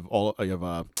you have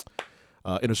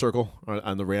Inner Circle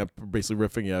on the ramp, basically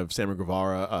riffing. You have Sammy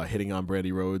Guevara hitting on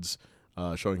Brandy Rhodes,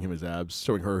 showing him his abs,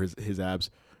 showing her his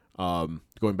abs.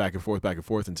 Going back and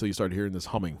forth until you started hearing this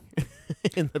humming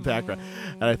in the background,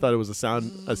 and I thought it was a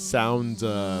sound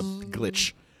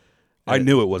glitch. I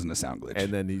knew it wasn't a sound glitch.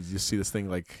 And then you see this thing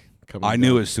like coming. I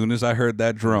knew as soon as I heard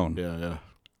that drone. Yeah.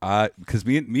 Because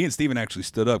me and Steven actually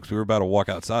stood up because we were about to walk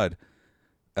outside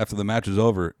after the match was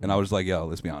over, and I was like, "Yo,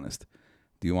 let's be honest.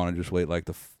 Do you want to just wait like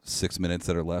the 6 minutes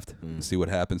that are left and see what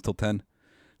happens till 10?"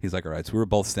 He's like, "All right." So we were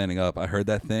both standing up. I heard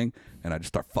that thing, and I just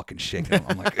start fucking shaking.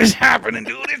 I'm like, "It's happening,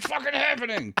 dude! It's fucking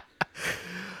happening!"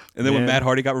 And then when Matt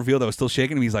Hardy got revealed, I was still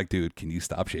shaking him. He's like, "Dude, can you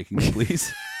stop shaking me,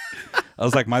 please?" I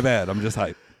was like, "My bad. I'm just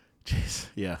hyped." Jeez.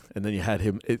 Yeah. And then you had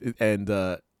him, and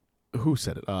who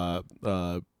said it?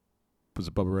 Was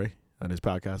it Bubba Ray on his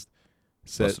podcast?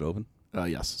 Said, Busted open.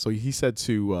 Yes. So he said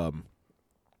to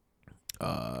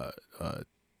Don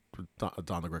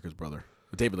LaGreca's brother,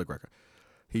 David LaGreca.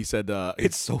 He said,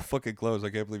 It's so fucking close.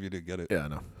 I can't believe you didn't get it. Yeah, I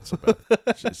know. It's so bad.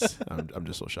 Jeez, I'm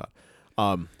just so shocked.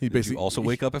 He Did you also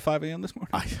wake up at 5 a.m. this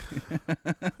morning?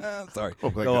 Sorry.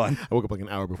 Go on. I woke up like an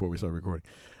hour before we started recording.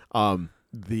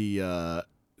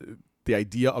 The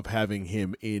idea of having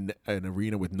him in an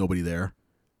arena with nobody there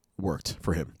worked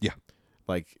for him. Yeah.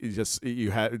 Like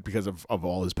you had, because of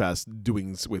all his past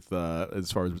doings with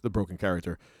as far as the broken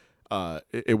character,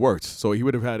 it worked. So he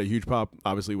would have had a huge pop,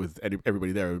 obviously, with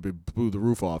everybody there. It blew the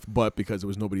roof off. But because there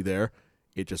was nobody there,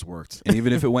 it just worked. And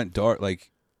even if it went dark, like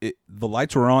the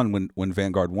lights were on when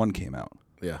Vanguard 1 came out.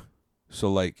 Yeah. So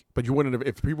like, but you wouldn't have,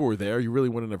 if people were there, you really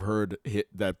wouldn't have heard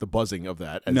the buzzing of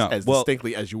that as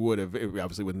distinctly as you would have,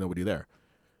 obviously, with nobody there.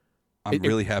 I'm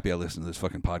really happy I listened to this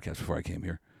fucking podcast before I came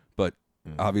here. But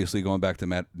obviously, going back to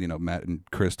Matt and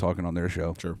Chris talking on their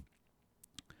show. Sure.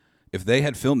 If they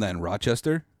had filmed that in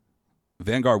Rochester,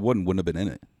 Vanguard wouldn't have been in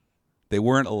it. They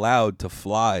weren't allowed to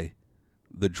fly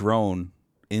the drone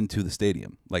into the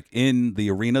stadium. Like in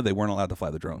the arena, they weren't allowed to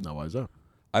fly the drone. Now, why is that?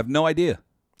 I have no idea.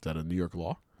 Is that a New York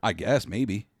law? I guess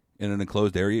maybe in an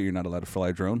enclosed area, you're not allowed to fly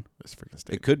a drone. That's freaking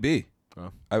stadium. It could be.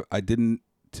 Oh. I don't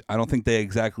think they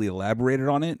exactly elaborated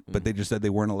on it, but they just said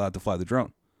they weren't allowed to fly the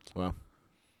drone. Wow.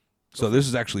 So this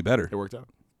is actually better. It worked out.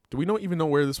 Do we even know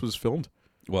where this was filmed?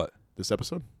 What? This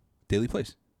episode? Daily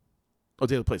Place. Oh,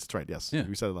 Daily Place. That's right. Yes. Yeah.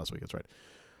 We said it last week. That's right.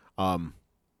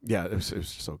 Yeah, it was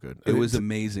just so good. It was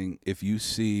amazing. If you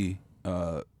see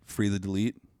Free the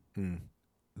Delete,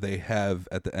 they have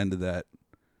at the end of that,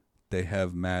 they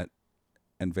have Matt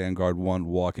and Vanguard 1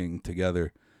 walking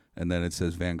together, and then it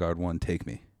says Vanguard 1, take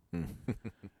me.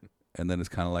 And then it's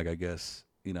kind of like, I guess,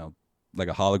 like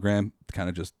a hologram, kind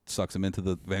of just sucks him into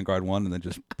the Vanguard 1 and then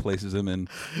just places him in.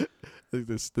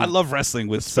 I love wrestling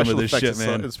with some of this shit,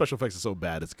 man. The special effects are so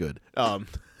bad, it's good. And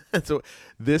so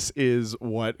this is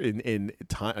what in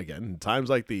times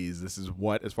like these, this is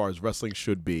what, as far as wrestling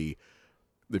should be.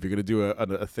 If you're going to do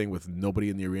a thing with nobody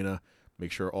in the arena,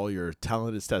 make sure all your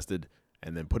talent is tested,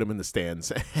 and then put them in the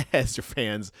stands as your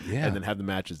fans, and then have the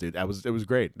matches, dude. It was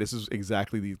great. This is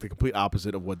exactly the complete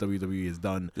opposite of what WWE has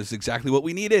done. This is exactly what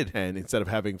we needed. And instead of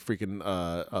having freaking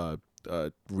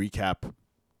recap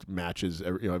matches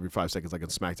every 5 seconds like on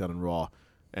SmackDown and Raw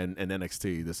and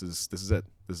NXT, this is it.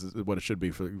 This is what it should be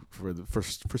for the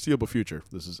foreseeable future.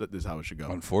 This is how it should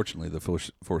go. Unfortunately, the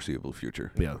foreseeable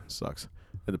future. Yeah, sucks.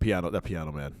 And that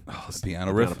piano, man. Oh, the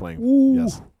piano riff. Playing. Ooh.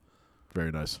 Yes.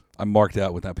 Very nice. I marked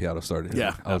out when that piano started.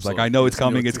 Yeah, I was absolutely. like, I know it's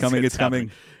coming. It's coming. It's coming.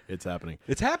 It's happening.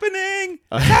 It's happening.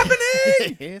 It's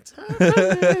happening. It's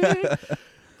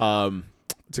happening.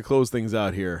 To close things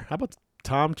out here, how about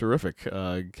Tom Terrific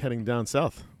heading down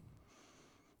south?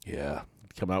 Yeah.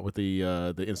 Come out with the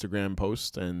Instagram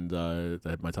post and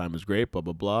that my time was great, blah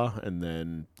blah blah, and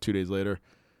then 2 days later,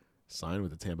 signed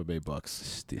with the Tampa Bay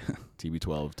Bucks.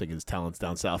 TB12 taking his talents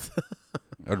down south.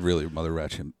 I'd really rather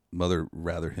him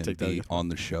Take be that. on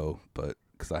the show, but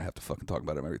because I have to fucking talk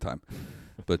about him every time.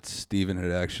 But Steven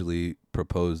had actually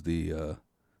proposed the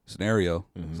scenario.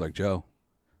 It was like, Joe,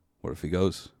 what if he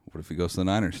goes? What if he goes to the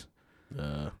Niners?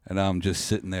 And I'm just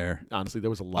sitting there. Honestly,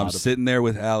 there was a lot. I'm sitting there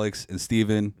with Alex and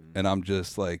Steven, and I'm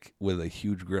just like with a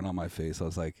huge grin on my face. I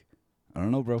was like, I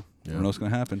don't know, bro. I don't know what's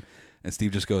gonna happen. And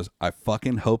Steve just goes, I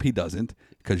fucking hope he doesn't,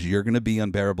 because you're going to be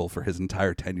unbearable for his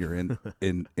entire tenure in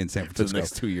San Francisco. For the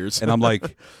next 2 years. And I'm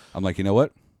like, you know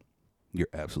what? You're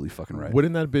absolutely fucking right.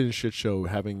 Wouldn't that have been a shit show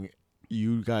having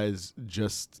you guys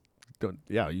just don't?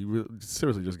 Yeah, you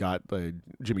seriously just got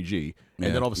Jimmy G, and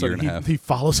Yeah, then all of a year sudden and a half. he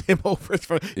follows him over.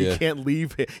 He Yeah. can't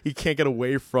leave. He can't get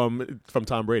away from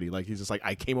Tom Brady. Like he's just like,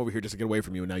 I came over here just to get away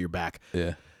from you, and now you're back.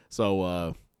 Yeah.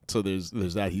 So there's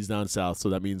that. He's down south, so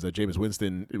that means that Jameis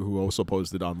Winston, who also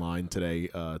posted online today,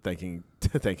 thanking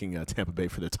Tampa Bay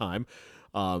for their time.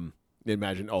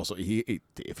 Imagine also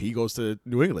if he goes to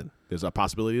New England, there's a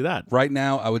possibility of that. Right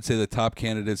now, I would say the top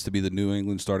candidates to be the New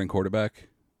England starting quarterback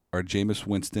are Jameis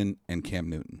Winston and Cam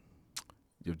Newton.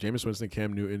 You have Jameis Winston,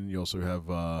 Cam Newton. You also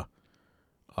have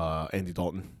Andy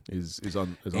Dalton is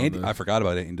on. I forgot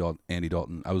about Andy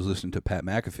Dalton. I was listening to Pat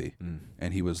McAfee,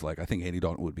 and he was like, I think Andy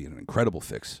Dalton would be an incredible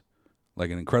fix,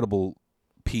 like an incredible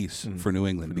piece for New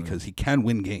England, because he can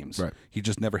win games. Right. He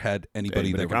just never had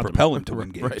anybody that around could him. propel him to win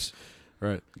games.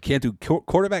 Right. Can't do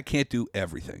quarterback can't do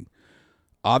everything.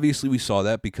 Obviously, we saw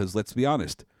that because let's be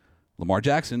honest, Lamar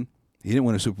Jackson, he didn't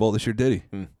win a Super Bowl this year, did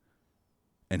he?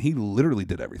 And he literally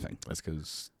did everything. That's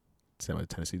because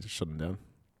Tennessee just shut him down.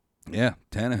 Yeah,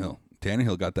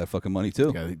 Tannehill got that fucking money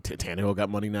too. Yeah, Tannehill got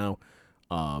money now.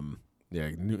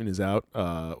 Newton is out.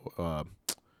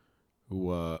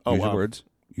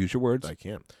 Use your words. I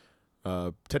can't.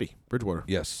 Teddy Bridgewater.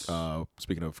 Yes.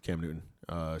 Speaking of Cam Newton,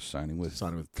 signing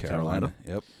with Carolina.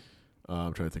 Yep.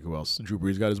 I'm trying to think who else. Drew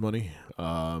Brees got his money.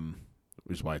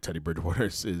 Which is why Teddy Bridgewater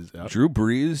is out. Drew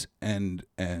Brees and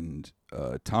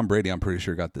Tom Brady, I'm pretty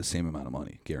sure, got the same amount of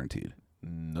money guaranteed.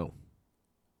 No.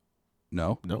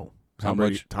 How Tom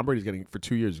much? Tom Brady's getting for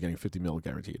 2 years. He's getting $50 million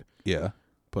guaranteed Yeah.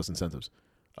 plus incentives.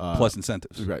 Plus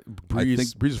incentives. Right. I think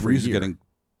Brees for a Brees is year. getting.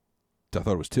 I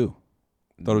thought it was 2.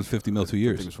 I thought it was $50 million 2 I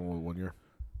years. think it was for 1 year.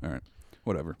 All right.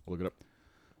 Whatever. We'll look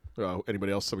it up.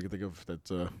 Anybody else that we can think of that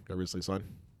got recently signed?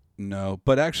 No,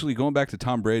 but actually going back to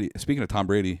Tom Brady. Speaking of Tom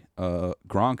Brady,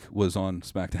 Gronk was on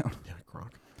SmackDown, Yeah,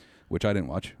 Gronk. which I didn't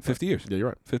watch. 50 years. Yeah, you're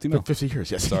right. 50 mil. 50 years,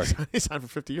 yes. Sorry. He signed for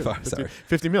 50 years. Sorry.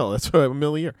 50 mil. That's $1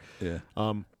 million a year.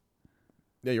 Yeah.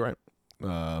 Yeah, you're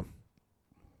right.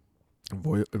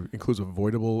 Includes a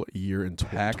voidable year in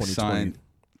Pack 2020. signed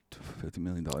 $50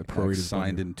 million pack Prorated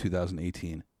signed bonus. in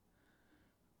 2018.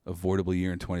 A voidable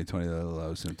year in 2020 that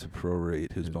allows him to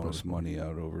prorate his bonus money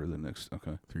out over the next.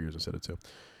 Okay. 3 years instead of 2.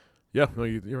 Yeah, no,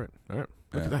 you're right. All right.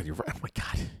 Look Yeah. at that. You're right. Oh, my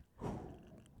God.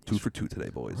 2 for 2 today,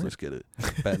 boys. Let's get it.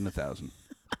 Betting 1,000.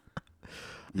 I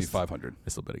mean 500. I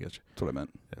still bet against you. That's what I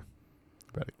meant.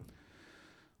 Bet it.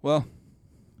 Well,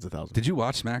 It's 1,000. did you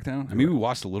watch SmackDown? I mean, we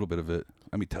watched a little bit of it.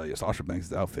 Let me tell you, Sasha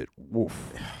Banks' outfit.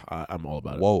 Woof. I'm all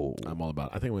about it. Whoa. I'm all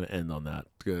about it. I think I'm going to end on that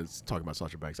because talking about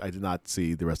Sasha Banks, I did not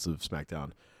see the rest of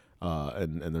SmackDown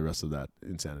and the rest of that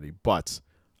insanity. But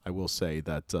I will say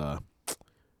that,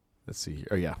 let's see here.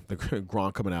 Oh, yeah. The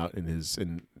Gronk coming out in his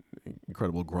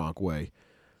incredible Gronk way.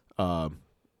 Yeah,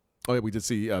 we did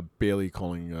see Bailey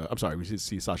calling, I'm sorry, we did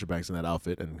see Sasha Banks in that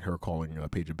outfit and her calling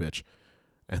Paige a bitch.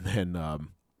 And then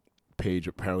Paige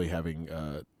apparently having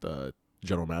the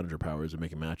general manager powers and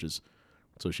making matches.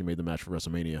 So she made the match for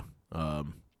WrestleMania, for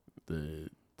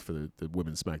the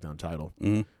women's SmackDown title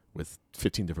with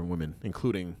 15 different women,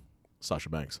 including Sasha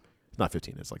Banks. It's not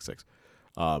 15, it's like 6.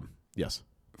 Yes.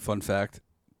 Fun fact,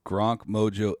 Gronk,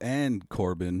 Mojo, and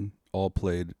Corbin all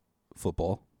played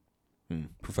football.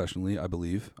 professionally, I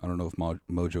believe. I don't know if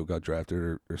Mojo got drafted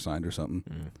or signed or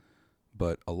something.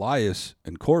 But Elias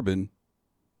and Corbin,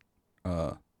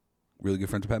 really good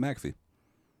friends with Pat McAfee.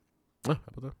 How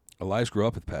about that? Elias grew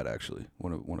up with Pat, actually,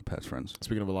 one of Pat's friends.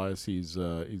 Speaking of Elias, he's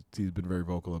been very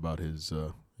vocal about his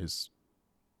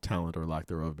talent or lack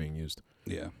thereof being used.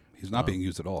 Yeah, he's not being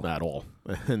used at all. At all,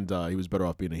 and he was better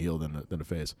off being a heel than a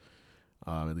face.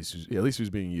 At least he was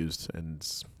being used, and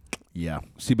yeah.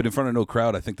 See, but in front of no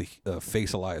crowd, I think the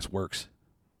face Elias works.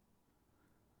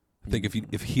 I think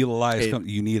if heel Elias comes,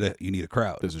 you need a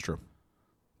crowd. This is true.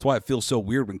 That's why it feels so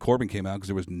weird when Corbin came out because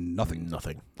there was nothing.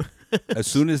 Nothing. as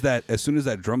soon as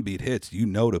that drum beat hits, you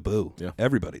know to boo. Yeah.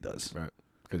 Everybody does. Right.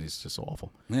 Because he's just so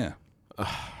awful. Yeah.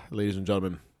 Ladies and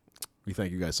gentlemen, we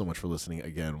thank you guys so much for listening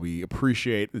again. We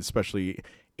appreciate, especially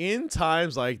in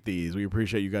times like these, we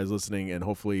appreciate you guys listening, and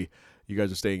hopefully you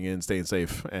guys are staying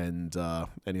safe. And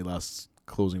any last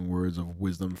closing words of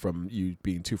wisdom from you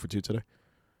being 2 for 2 today?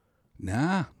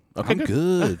 Nah. Okay, I'm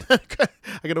good.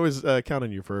 I can always count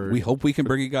on you for... We hope we can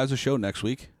bring you guys a show next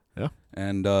week. Yeah.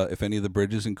 And if any of the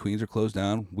bridges in Queens are closed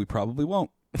down, we probably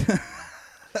won't.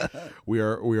 We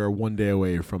are one day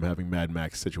away from having Mad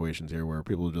Max situations here where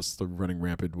people are just running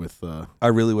rampant with... I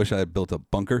really wish I had built a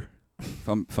bunker,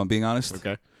 if I'm being honest.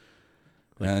 Okay.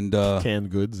 And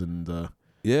canned goods and...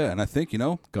 yeah, and I think,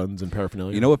 guns and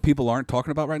paraphernalia. You know what people aren't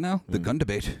talking about right now? The gun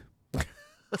debate.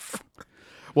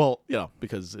 Well,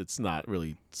 because it's not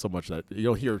really so much that you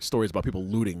don't hear stories about people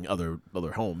looting other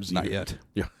homes. Not yet.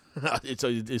 Yeah, it's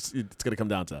going to come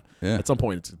down to that. Yeah. At some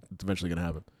point, it's eventually going to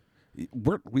happen.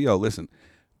 Listen.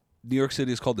 New York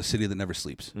City is called the city that never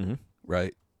sleeps. Mm-hmm.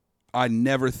 Right? I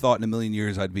never thought in a million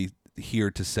years I'd be here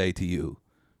to say to you,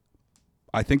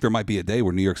 I think there might be a day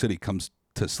where New York City comes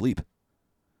to sleep.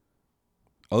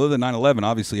 Other than 9/11,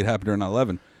 obviously it happened during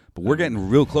 9/11, but we're getting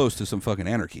real close to some fucking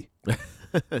anarchy.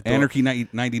 Anarchy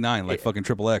 99, like fucking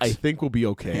XXX. I think we'll be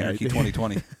okay. Anarchy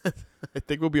 2020. I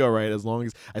think we'll be all right as long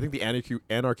as I think the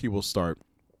anarchy will start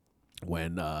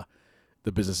when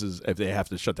the businesses, if they have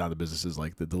to shut down the businesses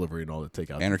like the delivery and all the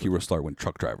takeout. Anarchy will start when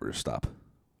truck drivers stop.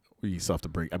 You still have to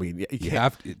bring. I mean, you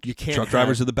can't. Truck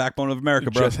drivers are the backbone of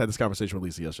America, bro. Just had this conversation with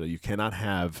Lisa yesterday. You cannot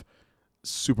have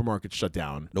supermarkets shut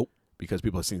down. Nope. Because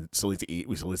people still need to eat.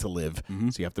 We still need to live. Mm-hmm.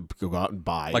 So you have to go out and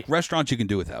buy. Like restaurants, you can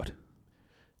do without.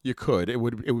 You could. It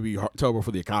would be terrible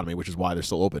for the economy, which is why they're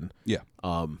still open. Yeah.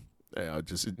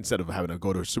 Just instead of having to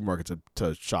go to a supermarket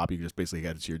to shop, you can just basically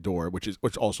get it to your door,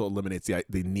 which also eliminates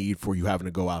the need for you having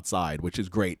to go outside, which is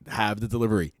great. Have the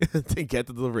delivery. Get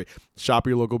the delivery. Shop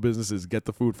your local businesses. Get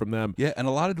the food from them. Yeah, and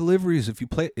a lot of deliveries, if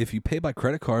you pay by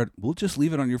credit card, we'll just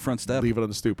leave it on your front step. Leave it on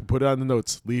the stoop. Put it on the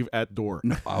notes. Leave at door.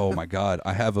 Oh my God,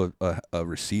 I have a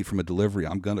receipt from a delivery.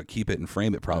 I'm gonna keep it and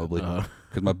frame it probably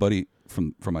because my buddy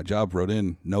from my job wrote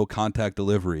in no contact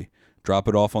delivery. Drop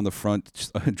it off on the front.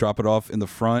 Drop it off in the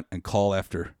front and call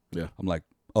after. Yeah, I'm like,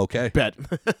 okay, bet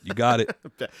you got it.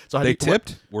 So they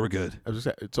tipped. We're good.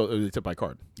 So they tip by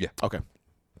card. Yeah. Okay,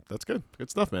 that's good. Good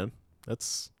stuff, man.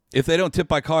 That's if they don't tip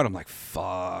by card, I'm like,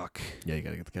 fuck. Yeah, you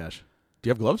gotta get the cash. Do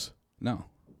you have gloves? No,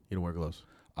 you don't wear gloves.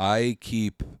 I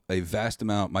keep a vast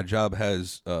amount. My job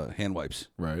has hand wipes,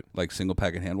 right? Like single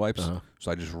packet hand wipes. So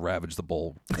I just ravage the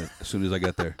bowl as soon as I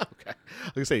get there. Okay.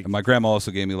 Like I say, and my grandma also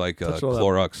gave me like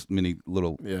Clorox mini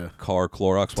little car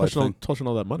Clorox wipe thing. Touching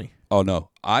all that money. Oh no!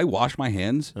 I wash my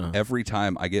hands every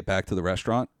time I get back to the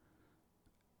restaurant,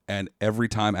 and every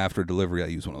time after delivery, I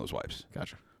use one of those wipes.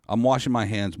 Gotcha. I'm washing my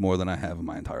hands more than I have in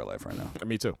my entire life right now.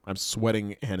 Me too. I'm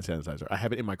sweating hand sanitizer. I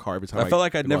have it in my car every time. I felt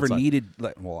like I'd never needed.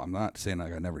 Well, I'm not saying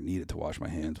like I never needed to wash my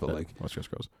hands, but that's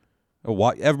just gross.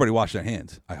 Everybody wash their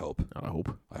hands. I hope. I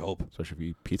hope. Especially if you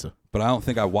eat pizza. But I don't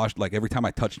think I washed like every time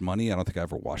I touched money. I don't think I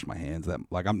ever washed my hands. That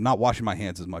like I'm not washing my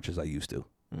hands as much as I used to.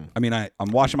 I mean, I'm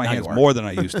washing my hands more than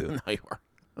I used to. Now you are.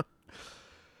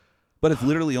 But it's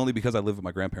literally only because I live with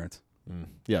my grandparents.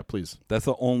 Yeah, please. That's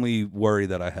the only worry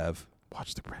that I have.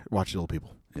 Watch the little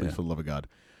people, please, for the love of God.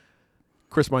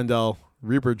 Chris Mindell,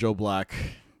 Reaper Joe Black.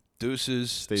 Deuces.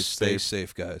 Stay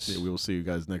safe, guys. Yeah, we will see you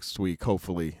guys next week,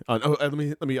 hopefully. Let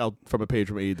me. I'll from a page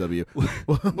from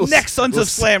AEW. Next Sons of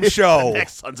Slam show.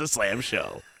 Next Sons of Slam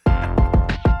show.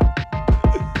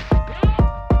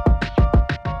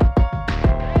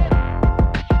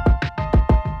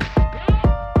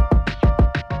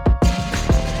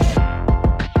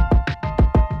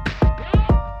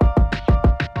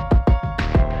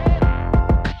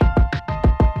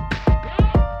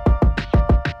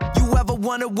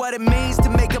 Wonder what it means to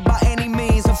make it by any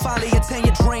means and finally attain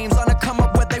your dreams. On the come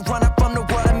up, where they run up from the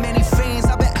world of many fiends.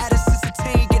 I've been at it since the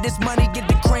teen, get this money, get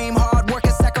the cream. Hard work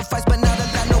and sacrifice, but now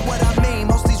that I know what I mean.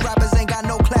 Most of these rappers ain't got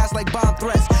no class like bomb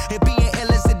threats. And being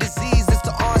ill is a disease.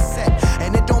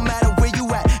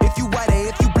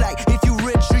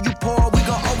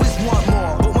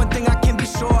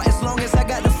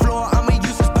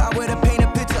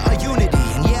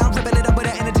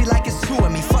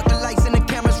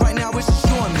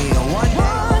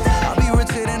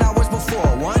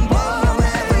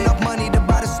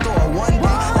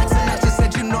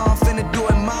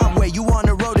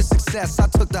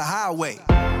 way.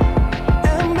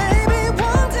 And maybe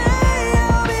one day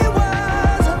I'll be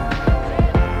wiser.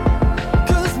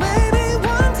 'Cause maybe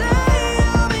one day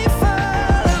I'll be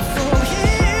falling from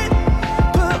here.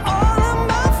 Put all of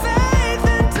my faith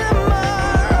in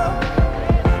tomorrow.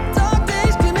 Dark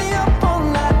days keep me up all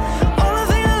night. Only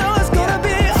thing I know is gonna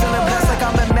be feeling blessed like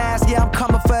I'm in mass. Yeah, I'm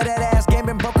coming for that ass. Game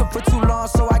been broken for too long,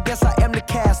 so I guess I am the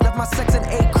cast. Left my Section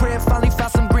 8 crib, finally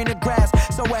found some greener grass.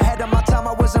 So ahead of my time,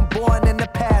 I wasn't born in the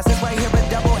past. It's right here a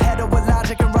double header with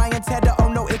Logic and Ryan Tedder. Oh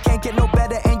no, it can't get no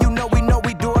better, and you know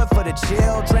we do it for the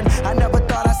children. I never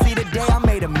thought I'd see the day I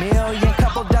made $1 million.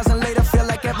 Couple dozen later, feel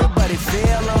like everybody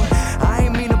feel 'em. I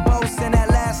ain't mean to boast in that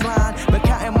last line, but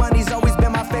counting money's always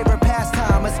been my favorite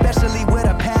pastime, especially with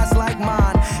a past like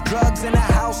mine. Drugs in the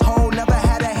household, never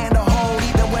had a hand to hold,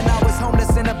 even when I was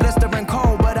homeless in a blistering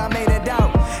cold, but I made it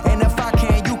out. And if I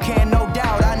can, you can, no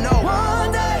doubt. I know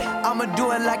one day I'ma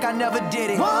do it like I never did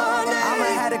it. One day I'ma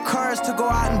have the courage to go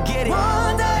out and get it.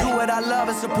 One day do what I love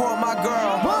and support my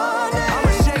girl. One day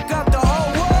I'ma shake up the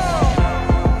whole world.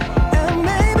 And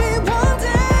maybe one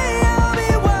day I'll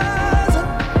be wiser.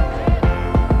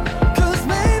 'Cause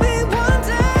maybe one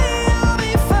day I'll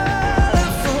be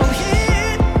falling from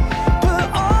here. Put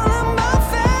all of my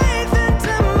faith in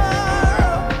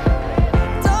tomorrow.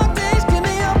 Dark days keep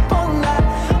me up all night.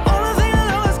 Only thing I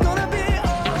know is gonna be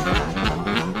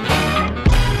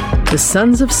The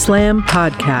Sons of Slam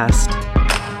podcast.